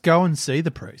 Just go and see the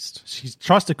priest. She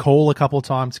tries to call a couple of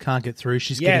times, can't get through.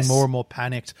 She's getting more and more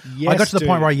panicked. I got to the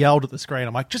point where I yelled at the screen.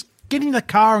 I'm like, just get in the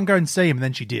car and go and see him. And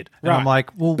then she did. And I'm like,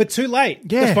 well... But too late.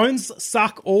 Yeah. The phones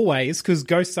suck always because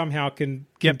ghosts somehow can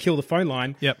kill the phone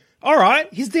line. Yep. All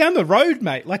right, he's down the road,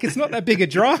 mate. Like, it's not that big a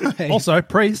drive. Also,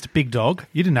 priest, big dog,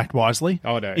 you didn't act wisely.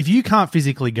 Oh, no. If you can't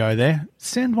physically go there,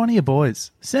 send one of your boys.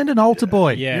 Send an altar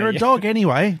boy. Yeah, You're a dog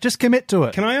anyway. Just commit to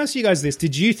it. Can I ask you guys this?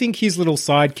 Did you think his little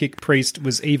sidekick priest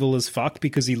was evil as fuck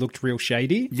because he looked real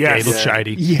shady? Yeah, he looked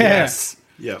shady. Yeah. Yes.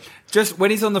 Yep. Just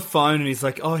when he's on the phone and he's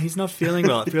like, oh, he's not feeling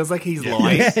well. It feels like he's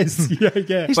lying. Yes.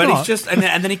 Yeah. But he's just, and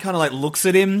then he kind of like looks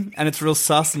at him and it's real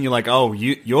sus and you're like, oh, are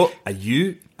you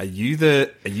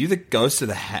the ghost of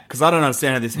the house? Because I don't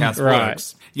understand how this house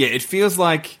works. Yeah, it feels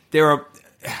like there are...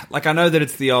 Like, I know that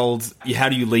it's the old, how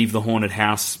do you leave the haunted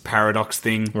house paradox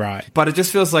thing. Right. But it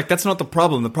just feels like that's not the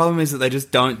problem. The problem is that they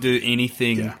just don't do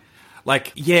anything. Yeah.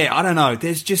 Like, I don't know.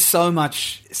 There's just so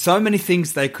many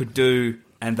things they could do,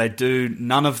 and they do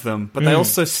none of them, but they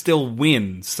also still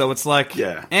win. So it's like,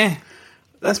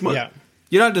 That's my... Yeah.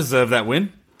 You don't deserve that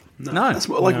win. No. That's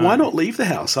why not leave the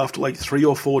house after like 3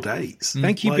 or 4 days?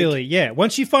 Thank you, Billy. Yeah.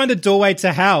 Once you find a doorway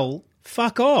to hell,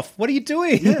 fuck off. What are you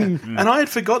doing? Yeah. And I had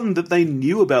forgotten that they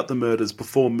knew about the murders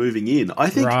before moving in. I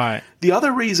think the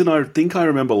other reason I think I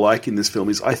remember liking this film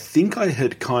is I think I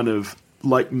had kind of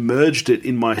like merged it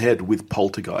in my head with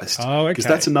Poltergeist. Oh, okay. Because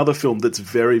that's another film that's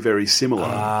very, very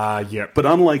similar. Yep. But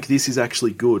unlike this, is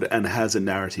actually good and has a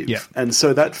narrative. Yep. And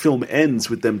so that film ends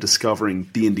with them discovering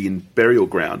the Indian burial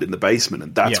ground in the basement,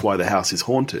 and that's why the house is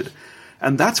haunted.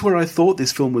 And that's where I thought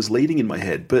this film was leading in my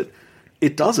head, but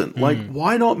it doesn't. Like,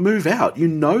 why not move out? You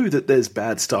know that there's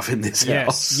bad stuff in this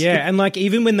house. Yeah, and like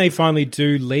even when they finally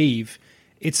do leave,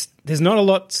 there's not a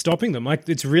lot stopping them. Like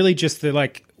it's really just when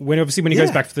he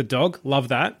goes back for the dog. Love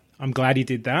that. I'm glad he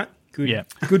did that.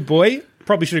 Good boy.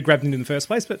 Probably should have grabbed him in the first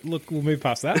place, but look, we'll move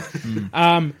past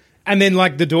that. And then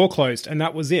like the door closed and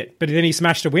that was it. But then he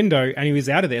smashed a window and he was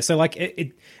out of there. So like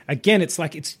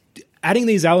it's adding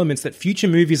these elements that future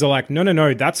movies are like,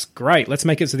 no, that's great. Let's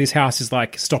make it so this house is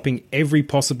like stopping every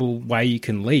possible way you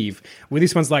can leave. Where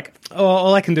this one's like,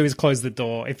 all I can do is close the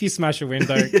door. If you smash a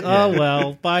window, oh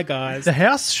well, bye guys. The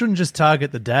house shouldn't just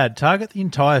target the dad. Target the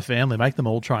entire family. Make them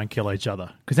all try and kill each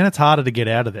other. Because then it's harder to get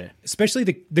out of there. Especially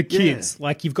the kids.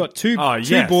 Like you've got two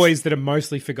boys that are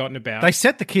mostly forgotten about. They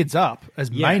set the kids up as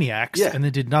maniacs and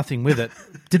they did nothing with it.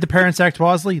 Did the parents act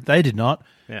wisely? They did not.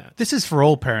 Yeah. This is for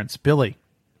all parents. Billy,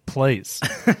 please.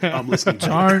 I'm listening.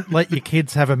 Don't let your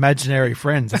kids have imaginary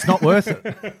friends. It's not worth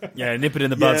it. Yeah, nip it in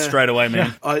the bud straight away,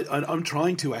 man. I'm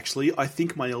trying to, actually. I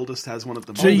think my eldest has one of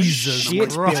them.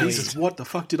 Jesus, what the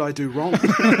fuck did I do wrong?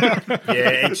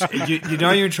 You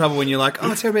know you're in trouble when you're like,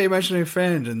 oh, tell me your imaginary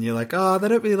friend. And you're like, oh, they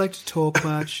don't really like to talk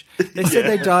much. They said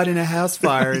they died in a house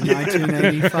fire in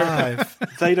 1985.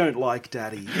 They don't like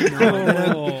Daddy.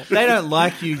 No, they don't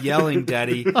like you yelling,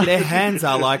 Daddy. Their hands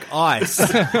are like ice.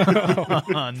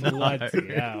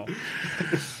 Bloody hell.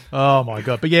 Oh my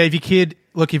God. But yeah,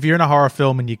 if you're in a horror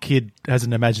film and your kid has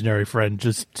an imaginary friend,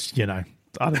 just, I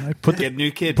don't know, get a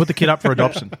new kid. Put the kid up for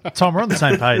adoption. Tom, we're on the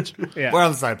same page. Yeah. We're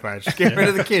on the same page. Get rid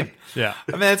of the kid. Yeah.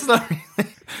 I mean, it's not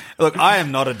really... Look, I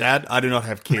am not a dad. I do not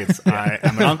have kids. I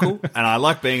am an uncle, and I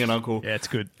like being an uncle. Yeah, it's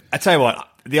good. I tell you what,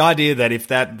 the idea that if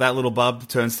that little bub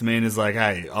turns to me and is like,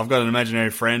 hey, I've got an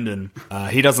imaginary friend and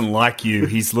he doesn't like you,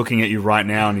 he's looking at you right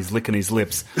now and he's licking his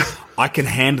lips, I can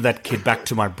hand that kid back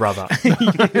to my brother.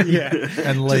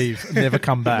 And leave. Never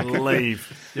come back.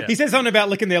 Leave. Yeah. He says something about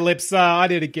licking their lips. I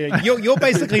did it again. You're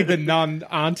basically the nun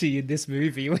auntie in this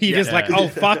movie where you're just like, oh,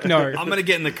 fuck no. I'm going to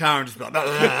get in the car and just be like...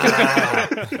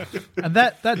 And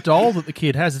that doll that the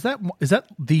kid has, is that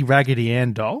the Raggedy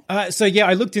Ann doll? So yeah,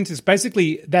 I looked into this.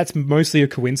 Basically, that's mostly a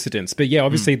coincidence. But yeah,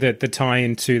 obviously the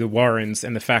tie-in to the Warrens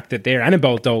and the fact that their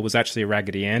Annabelle doll was actually a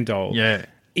Raggedy Ann doll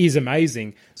is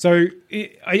amazing. So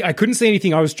I couldn't see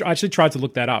anything. I actually tried to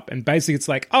look that up. And basically it's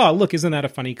like, oh, look, isn't that a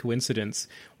funny coincidence?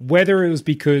 Whether it was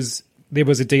because there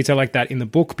was a detail like that in the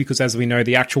book, because as we know,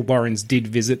 the actual Warrens did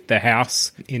visit the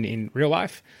house in real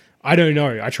life. I don't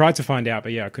know. I tried to find out,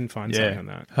 but I couldn't find something on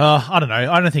that. I don't know.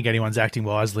 I don't think anyone's acting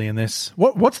wisely in this.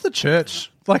 What's the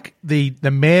church? Like the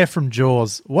mayor from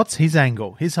Jaws, what's his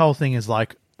angle? His whole thing is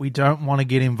like, we don't want to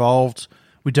get involved.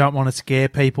 We don't want to scare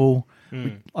people.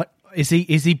 Is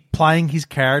he playing his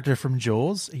character from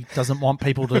Jaws? He doesn't want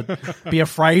people to be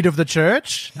afraid of the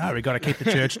church? No, we've got to keep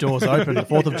the church doors open. The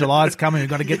 4th of July is coming. We've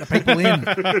got to get the people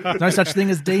in. No such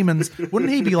thing as demons.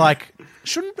 Wouldn't he be like,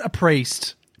 shouldn't a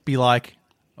priest be like,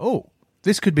 oh,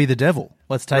 this could be the devil.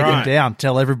 Let's take him down.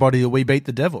 Tell everybody that we beat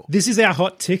the devil. This is our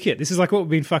hot ticket. This is like what we've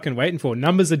been fucking waiting for.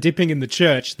 Numbers are dipping in the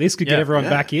church. This could get everyone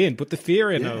back in. Put the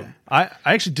fear in them. I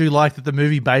actually do like that the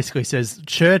movie basically says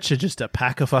church are just a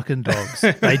pack of fucking dogs.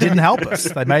 They didn't help us.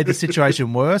 They made the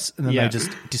situation worse and then they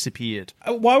just disappeared.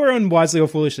 While we're on Wisely or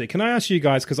Foolishly, can I ask you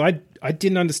guys, because I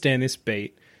didn't understand this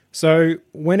beat. So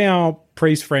when our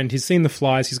priest friend, he's seen the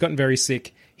flies, he's gotten very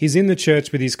sick, he's in the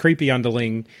church with his creepy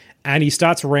underling, and he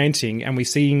starts ranting, and we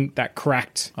see that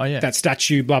cracked, that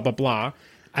statue, blah, blah, blah.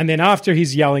 And then after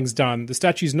his yelling's done, the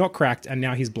statue's not cracked, and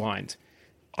now he's blind.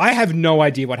 I have no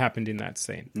idea what happened in that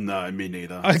scene. No, me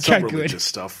neither. Okay, Some religious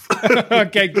stuff.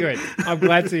 Okay, good. I'm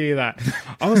glad to hear that.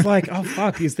 I was like, oh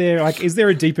fuck, is there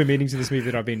a deeper meaning to this movie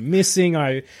that I've been missing?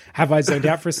 Have I zoned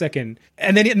out for a second?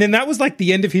 And then that was like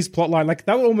the end of his plotline. Like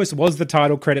that almost was the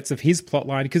title credits of his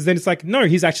plotline, because then it's like, no,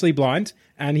 he's actually blind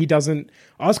and he doesn't.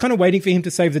 I was kind of waiting for him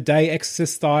to save the day,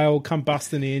 Exorcist style, come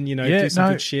busting in, do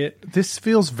some good shit. This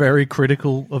feels very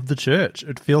critical of the church.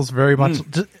 It feels very much.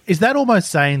 Is that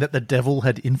almost saying that the devil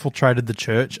had infiltrated the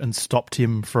church and stopped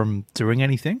him from doing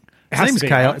anything? It seems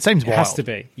chaotic. It seems wild. It has to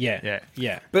be.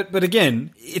 Yeah. But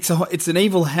again, it's an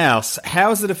evil house.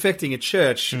 How is it affecting a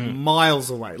church miles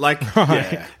away? Like,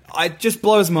 it just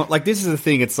blows my... Like, this is the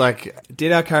thing. It's like,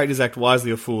 did our characters act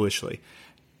wisely or foolishly?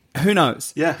 Who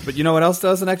knows? Yeah. But you know what else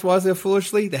doesn't act wisely or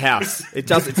foolishly? The house. It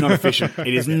does. It's not efficient.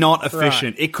 It is not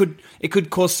efficient. Right. It could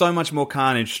cause so much more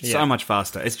carnage so much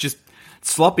faster. It's just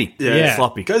sloppy. Yeah.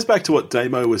 Sloppy. It goes back to what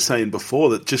Damo was saying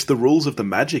before, that just the rules of the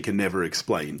magic are never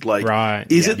explained. Like,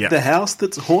 is it the house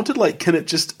that's haunted? Like, can it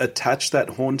just attach that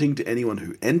haunting to anyone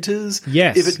who enters?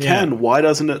 Yes. If it can, why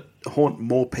doesn't it haunt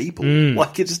more people?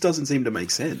 Like, it just doesn't seem to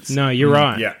make sense. No, you're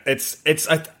right. Yeah,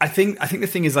 I think the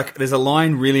thing is, like, there's a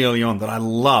line really early on that I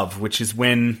love, which is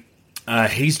when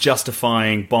he's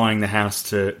justifying buying the house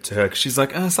to her, because she's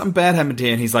like, something bad happened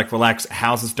here, and he's like, relax,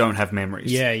 houses don't have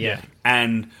memories. Yeah.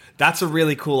 And that's a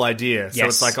really cool idea. So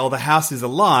it's like, the house is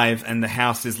alive, and the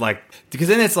house is like, because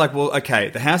then it's like, well, okay,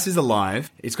 the house is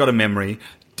alive, it's got a memory.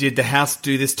 Did the house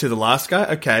do this to the last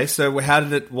guy? Okay, so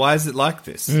why is it like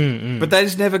this? But they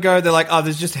just never go, they're like,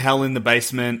 there's just hell in the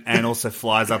basement and also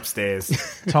flies upstairs.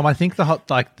 Tom, I think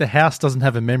the house doesn't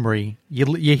have a memory.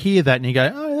 You hear that and you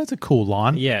go, oh, that's a cool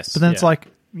line. Yes. But then it's like,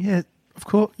 yeah, of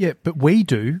course, yeah, but we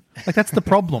do. Like, that's the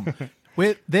problem.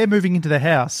 They're moving into the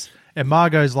house and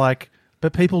Margot's like,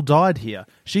 but people died here.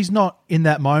 She's not in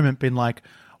that moment been like,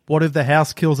 what if the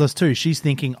house kills us too? She's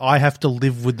thinking, I have to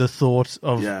live with the thought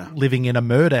of living in a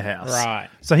murder house. Right.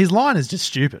 So his line is just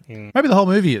stupid. Maybe the whole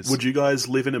movie is. Would you guys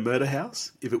live in a murder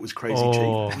house if it was crazy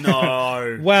cheap?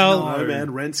 No. Well, no,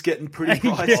 man, rent's getting pretty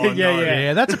pricey.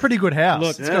 Yeah, that's a pretty good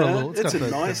house. Look, it's a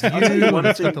nice. I'll tell you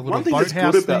one thing that's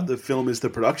good about the film is the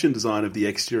production design of the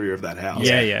exterior of that house.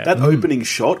 Yeah. That opening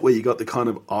shot where you got the kind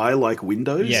of eye-like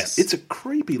windows. Yes. It's a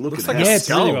creepy looking Looks like house. it's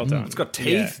really well done. It's got teeth.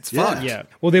 Yeah. It's fun. Yeah.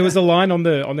 Well, there was a line on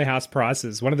the house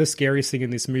prices. One of the scariest thing in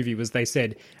this movie was they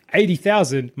said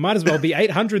 80,000 might as well be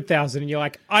 800,000, and you're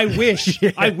like, I wish,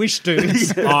 I wish,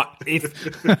 dudes.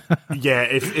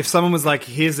 If someone was like,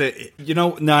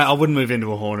 no, I wouldn't move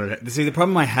into a haunted. See, the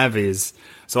problem I have is,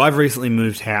 so I've recently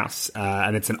moved house,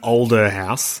 and it's an older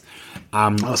house.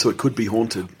 So it could be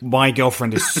haunted. My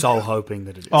girlfriend is so hoping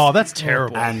that it is. Oh, that's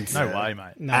terrible. And no way,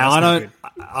 mate. No, I don't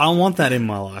want that in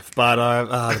my life, but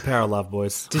the power of love,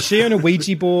 boys. Does she own a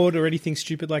Ouija board or anything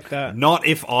stupid like that? Not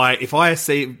if I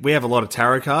see, we have a lot of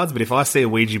tarot cards, but if I see a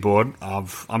Ouija board,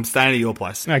 I'm staying at your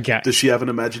place. Okay. Does she have an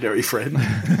imaginary friend?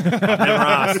 I've never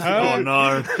asked. Oh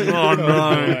no.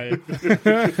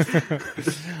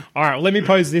 All right, well, let me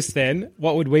pose this then.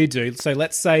 What would we do? So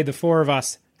let's say the four of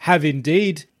us have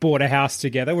indeed bought a house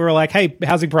together. We were like, hey,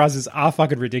 housing prices are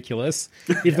fucking ridiculous.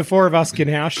 If the four of us can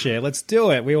house share, let's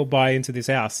do it. We all buy into this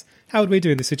house. How would we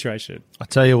do in this situation? I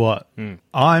tell you what,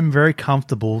 I'm very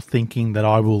comfortable thinking that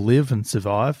I will live and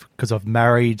survive because I've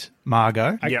married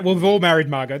Margot. Well, we've all married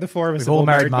Margot. The four of us We've have all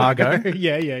married Margot.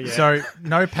 Yeah. So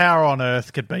no power on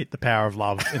earth could beat the power of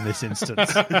love in this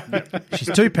instance.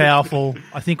 She's too powerful.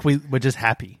 I think we're just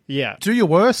happy. Yeah. Do your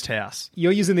worst, house.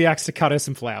 You're using the axe to cut her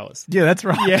some flowers. Yeah, that's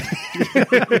right. Yeah.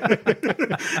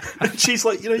 And she's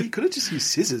like, you could have just used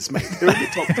scissors, mate. They're in the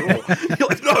top drawer. You're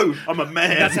like, no, I'm a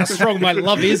man. That's how strong my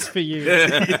love is for you.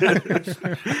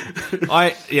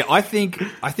 I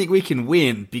think we can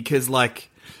win because, like,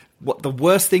 what the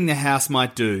worst thing the house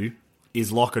might do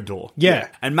is lock a door. Yeah.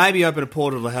 And maybe open a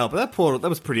portal to hell, but that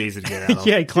was pretty easy to get out of.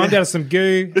 Yeah, he climbed out of some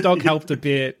goo. Dog helped a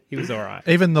bit. He was all right.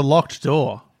 Even the locked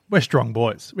door. We're strong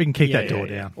boys. We can kick that door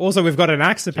down. Also, we've got an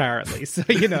axe, apparently, so,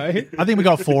 I think we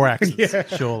got 4 axes,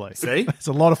 surely. See? It's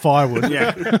a lot of firewood.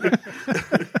 Yeah. we're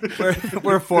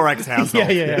a 4-axe household.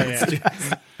 Yeah.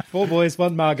 4 boys,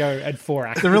 1 Margot, and 4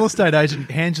 axes. The real estate agent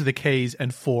hands you the keys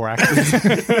and 4 axes.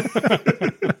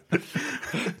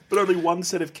 But only 1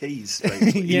 set of keys.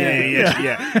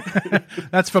 Yeah.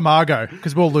 That's for Margot,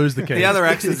 because we'll lose the keys. The other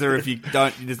axes are if you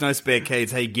don't, there's no spare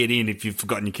keys. Hey, get in if you've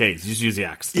forgotten your keys. Just use the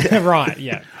axe. Yeah, right,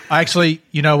 yeah. Actually,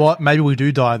 you know what? Maybe we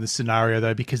do die in this scenario,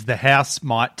 though, because the house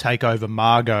might take over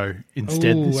Margot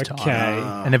instead this time. Okay.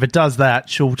 And if it does that,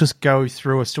 she'll just go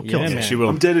through us. She'll kill us. Yeah, she will.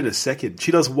 I'm dead in a second.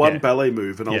 She does one ballet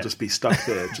move and I'll just be stuck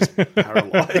there, just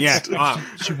paralyzed. Yeah.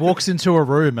 She walks into a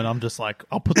room and I'm just like,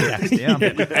 I'll put the axe down.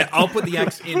 I'll put the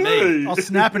axe in me. I'll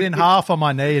snap it in half on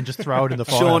my knee and just throw it in the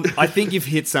fire. Sean, I think you've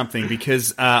hit something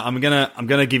because I'm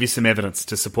gonna give you some evidence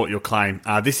to support your claim.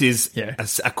 This is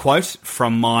a quote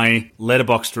from my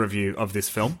Letterboxd review of this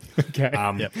film. Okay.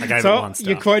 I gave it 1 star.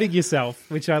 You're quoting yourself,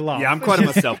 which I love. Yeah, I'm quoting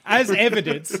myself. As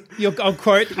evidence, I'll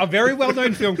quote a very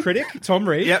well-known film critic, Tom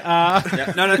Reed.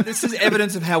 Yep. No, this is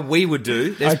evidence of how we would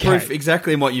do. There's proof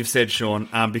exactly in what you've said, Sean,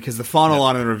 because the final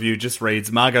line of the review just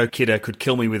reads, Margot Kidder could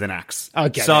kill me with an axe.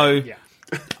 Okay. So... Yeah.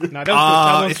 No,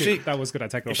 that was good. That was good. I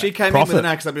take that If back. she came in with an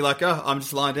axe, I'd be like, oh, I'm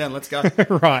just lying down. Let's go.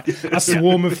 Right. A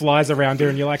swarm of flies around her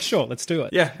and you're like, sure, let's do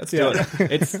it. Yeah, let's do it.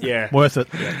 It's, worth it.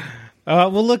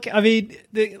 Well, look, I mean,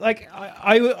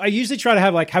 I usually try to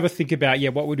have a think about,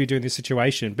 what would we do in this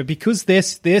situation? But because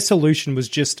their solution was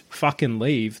just fucking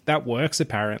leave, that works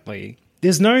apparently.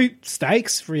 there's no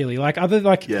stakes really.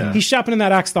 He's sharpening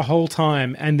that axe the whole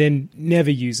time and then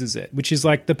never uses it, which is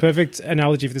like the perfect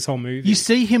analogy for this whole movie. You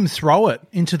see him throw it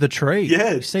into the tree.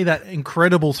 Yeah. You see that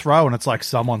incredible throw, and it's like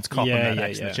someone's copping that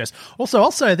axe in the chest. Also,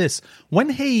 I'll say this. When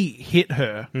he hit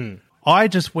her, I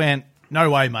just went, no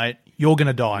way, mate. You're going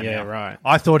to die now. Yeah, right.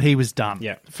 I thought he was done.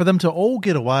 Yeah. For them to all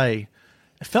get away,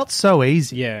 it felt so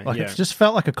easy. Yeah, It just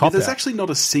felt like a cop-out. There's actually not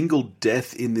a single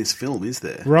death in this film, is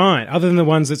there? Right, other than the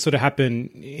ones that sort of happen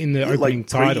in the opening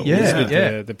title.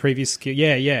 The previous...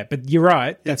 Yeah. But you're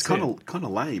right. It's kind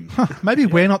of lame. Maybe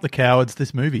we're not the cowards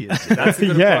this movie is. That's a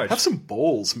good approach. Have some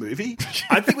balls, movie.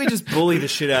 I think we just bully the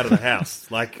shit out of the house.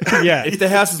 Like, if the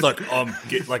house is like,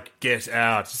 get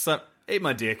out. Just like, eat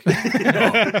my dick.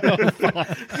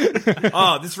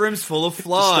 Oh, this room's full of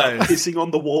flies. Start pissing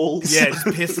on the walls. Yeah, just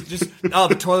piss.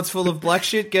 The toilet's full of black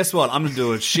shit. Guess what? I'm going to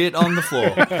do a shit on the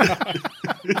floor.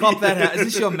 Pop that house. Is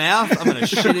this your mouth? I'm going to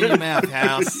shit in your mouth,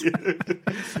 house.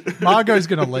 Margot's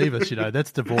going to leave us,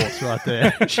 That's divorce right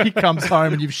there. She comes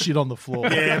home and you've shit on the floor.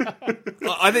 Yeah.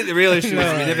 I think the real issue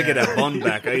is we never get our bond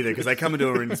back either, because they come into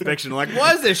an inspection like,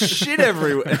 why is there shit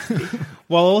everywhere?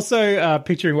 While also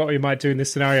picturing what we might do in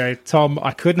this scenario, Tom,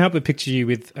 I couldn't help but picture you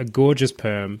with a gorgeous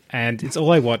perm, and it's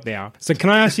all I want now. So can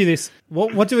I ask you this?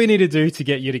 What do we need to do to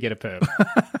get you to get a perm?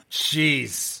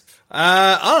 Jeez.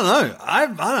 I don't know. I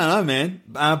don't know, man.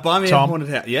 Buy me a haunted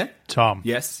house. Yeah? Tom.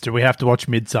 Yes? Do we have to watch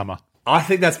Midsummer? I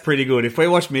think that's pretty good. If we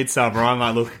watch Midsummer, I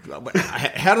might look...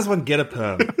 How does one get a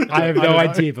perm? I have no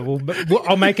idea, but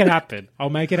I'll make it happen.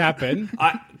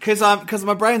 Because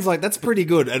my brain's like, that's pretty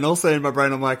good. And also in my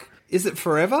brain, I'm like, is it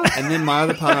forever? And then my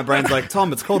other part of my brain's like,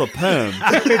 Tom, it's called a perm.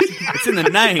 It's in the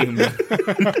name.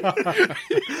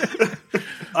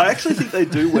 I actually think they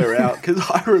do wear out, because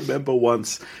I remember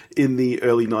once in the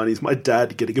early 90s, my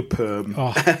dad getting a perm,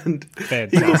 and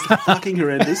he was fucking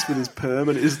horrendous with his perm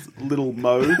and his little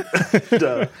mode.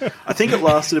 And, I think it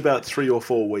lasted about 3 or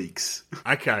 4 weeks.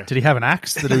 Okay. Did he have an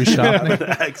axe that he was sharpening? An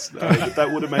axe, no, but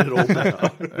that would have made it all better.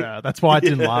 Yeah, that's why it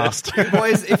didn't last.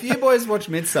 Boys, if you boys watch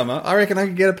Midsummer, I reckon I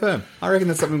could get a perm. I reckon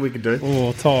that's something we could do.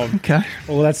 Oh, Tom. Okay.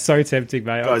 Oh, that's so tempting,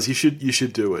 mate. Guys, you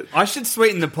should do it. I should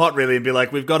sweeten the pot, really, and be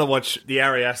like, we've got to watch the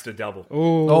Ari Aster double.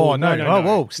 Oh, no.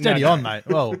 Whoa, steady on, mate.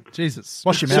 Whoa, Jesus.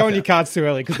 Wash your mouth Showing out. your cards too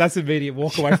early, because that's immediate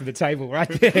walk away from the table right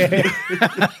there.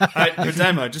 Hey,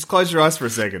 Damo, just close your eyes for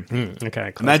a second.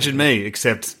 Okay. Imagine me,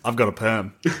 except I've got a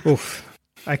perm. Oof.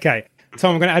 Okay.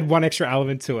 Tom, I'm going to add one extra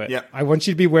element to it. Yep. I want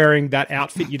you to be wearing that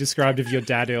outfit you described of your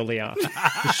dad earlier.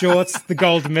 The shorts, the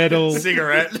gold medal.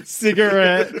 Cigarette,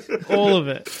 all of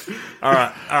it. All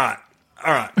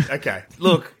right. Okay.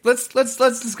 Look, let's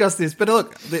discuss this. But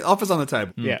look, the offer's on the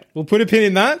table. Yeah, we'll put a pin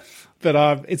in that.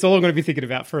 But it's all I'm going to be thinking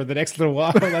about for the next little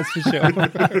while, that's for sure.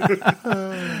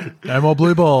 No more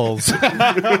blue balls.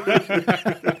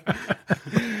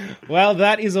 Well,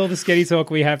 that is all the Sketty Talk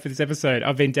we have for this episode.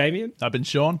 I've been Damien. I've been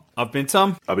Sean. I've been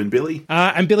Tom. I've been Billy.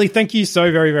 And Billy, thank you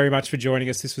so very, very much for joining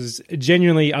us. This was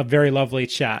genuinely a very lovely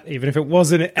chat, even if it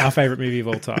wasn't our favourite movie of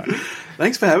all time.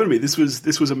 Thanks for having me. This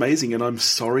was amazing, and I'm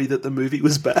sorry that the movie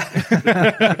was bad.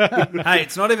 Hey,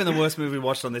 it's not even the worst movie we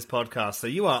watched on this podcast, so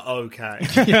you are okay.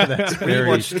 Yeah, that's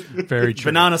very true.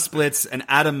 Banana Splits, and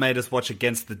Adam made us watch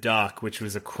Against the Dark, which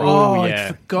was a crime. Oh, yeah.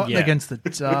 I'd forgotten Against the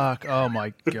Dark. Oh,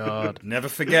 my God. Never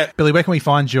forget. Billy, where can we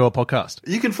find your podcast?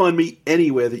 You can find me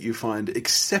anywhere that you find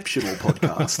exceptional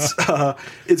podcasts.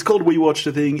 It's called We Watched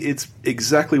a Thing. It's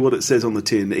exactly what it says on the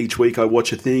tin. Each week I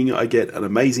watch a thing. I get an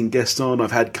amazing guest on.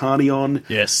 I've had Carney on.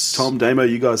 Yes. Tom, Damo,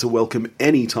 you guys are welcome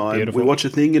anytime. Beautiful. We watch a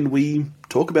thing and we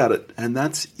talk about it, and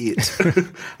that's it.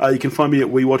 You can find me at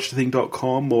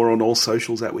wewatchedathing.com or on all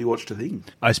socials at WeWatchedAthing.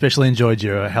 I especially enjoyed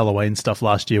your Halloween stuff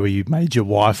last year where you made your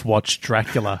wife watch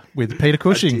Dracula with Peter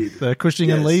Cushing, the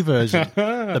Cushing and Lee version.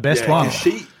 The best one.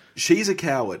 She's a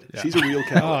coward. Yeah. She's a real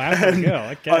coward. Oh, I'm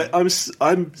girl. Okay.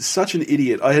 I'm such an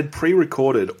idiot. I had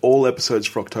pre-recorded all episodes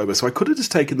for October, so I could have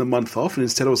just taken the month off, and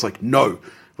instead I was like, no,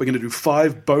 we're going to do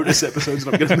 5 bonus episodes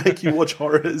and I'm going to make you watch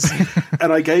horrors.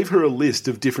 And I gave her a list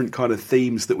of different kind of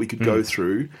themes that we could go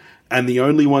through. And the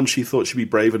only one she thought she'd be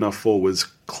brave enough for was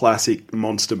classic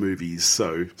monster movies.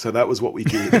 So that was what we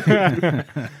did.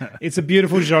 It's a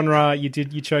beautiful genre. You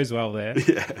chose well there.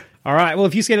 Yeah. All right. Well,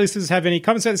 if you Scared listeners have any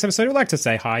comments about this episode or would like to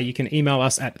say hi, you can email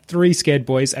us at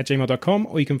 3scaredboys@gmail.com,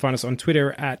 or you can find us on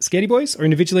Twitter at ScaredyBoys, or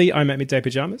individually, I'm at Midday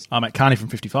Pajamas. I'm at Carney from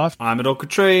 55. I'm at Awkward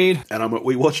Trade. And I'm at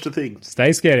We Watched a Thing.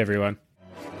 Stay scared, everyone.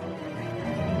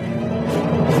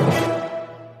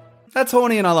 That's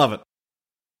horny and I love it.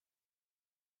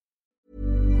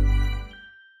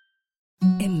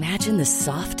 Imagine the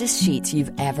softest sheets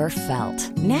you've ever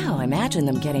felt. Now imagine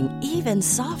them getting even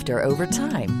softer over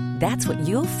time. That's what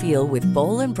you'll feel with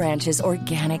Boll & Branch's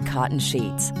organic cotton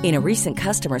sheets. In a recent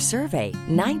customer survey,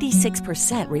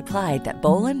 96% replied that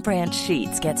Boll & Branch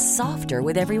sheets get softer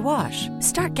with every wash.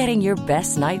 Start getting your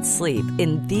best night's sleep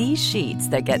in these sheets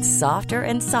that get softer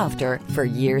and softer for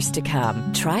years to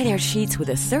come. Try their sheets with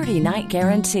a 30-night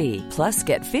guarantee. Plus,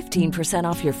 get 15%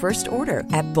 off your first order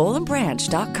at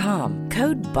bollandbranch.com.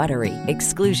 Code BUTTERY.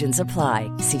 Exclusions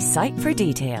apply. See site for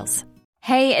details.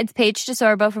 Hey, it's Paige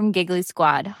DeSorbo from Giggly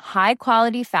Squad. High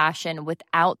quality fashion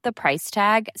without the price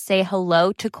tag. Say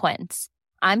hello to Quince.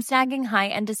 I'm snagging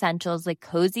high-end essentials like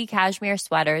cozy cashmere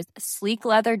sweaters, sleek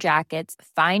leather jackets,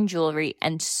 fine jewelry,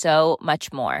 and so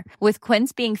much more. With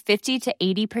Quince being 50 to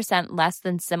 80% less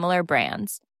than similar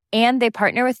brands. And they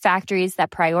partner with factories that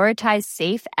prioritize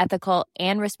safe, ethical,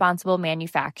 and responsible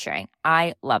manufacturing.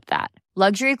 I love that.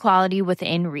 Luxury quality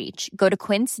within reach. Go to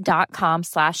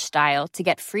quince.com/style to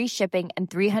get free shipping and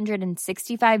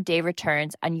 365-day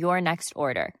returns on your next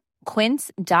order.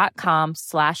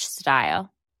 Quince.com/style.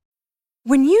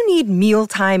 When you need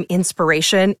mealtime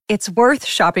inspiration, it's worth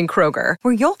shopping Kroger,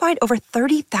 where you'll find over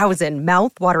 30,000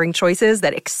 mouth-watering choices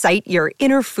that excite your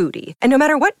inner foodie. And no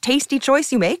matter what tasty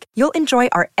choice you make, you'll enjoy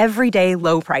our everyday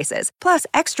low prices, plus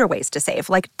extra ways to save,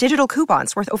 like digital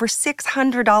coupons worth over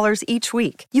 $600 each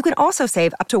week. You can also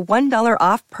save up to $1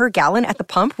 off per gallon at the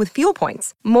pump with fuel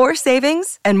points. More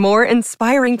savings and more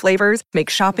inspiring flavors make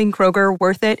shopping Kroger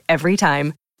worth it every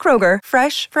time. Kroger,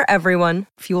 fresh for everyone.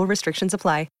 Fuel restrictions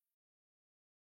apply.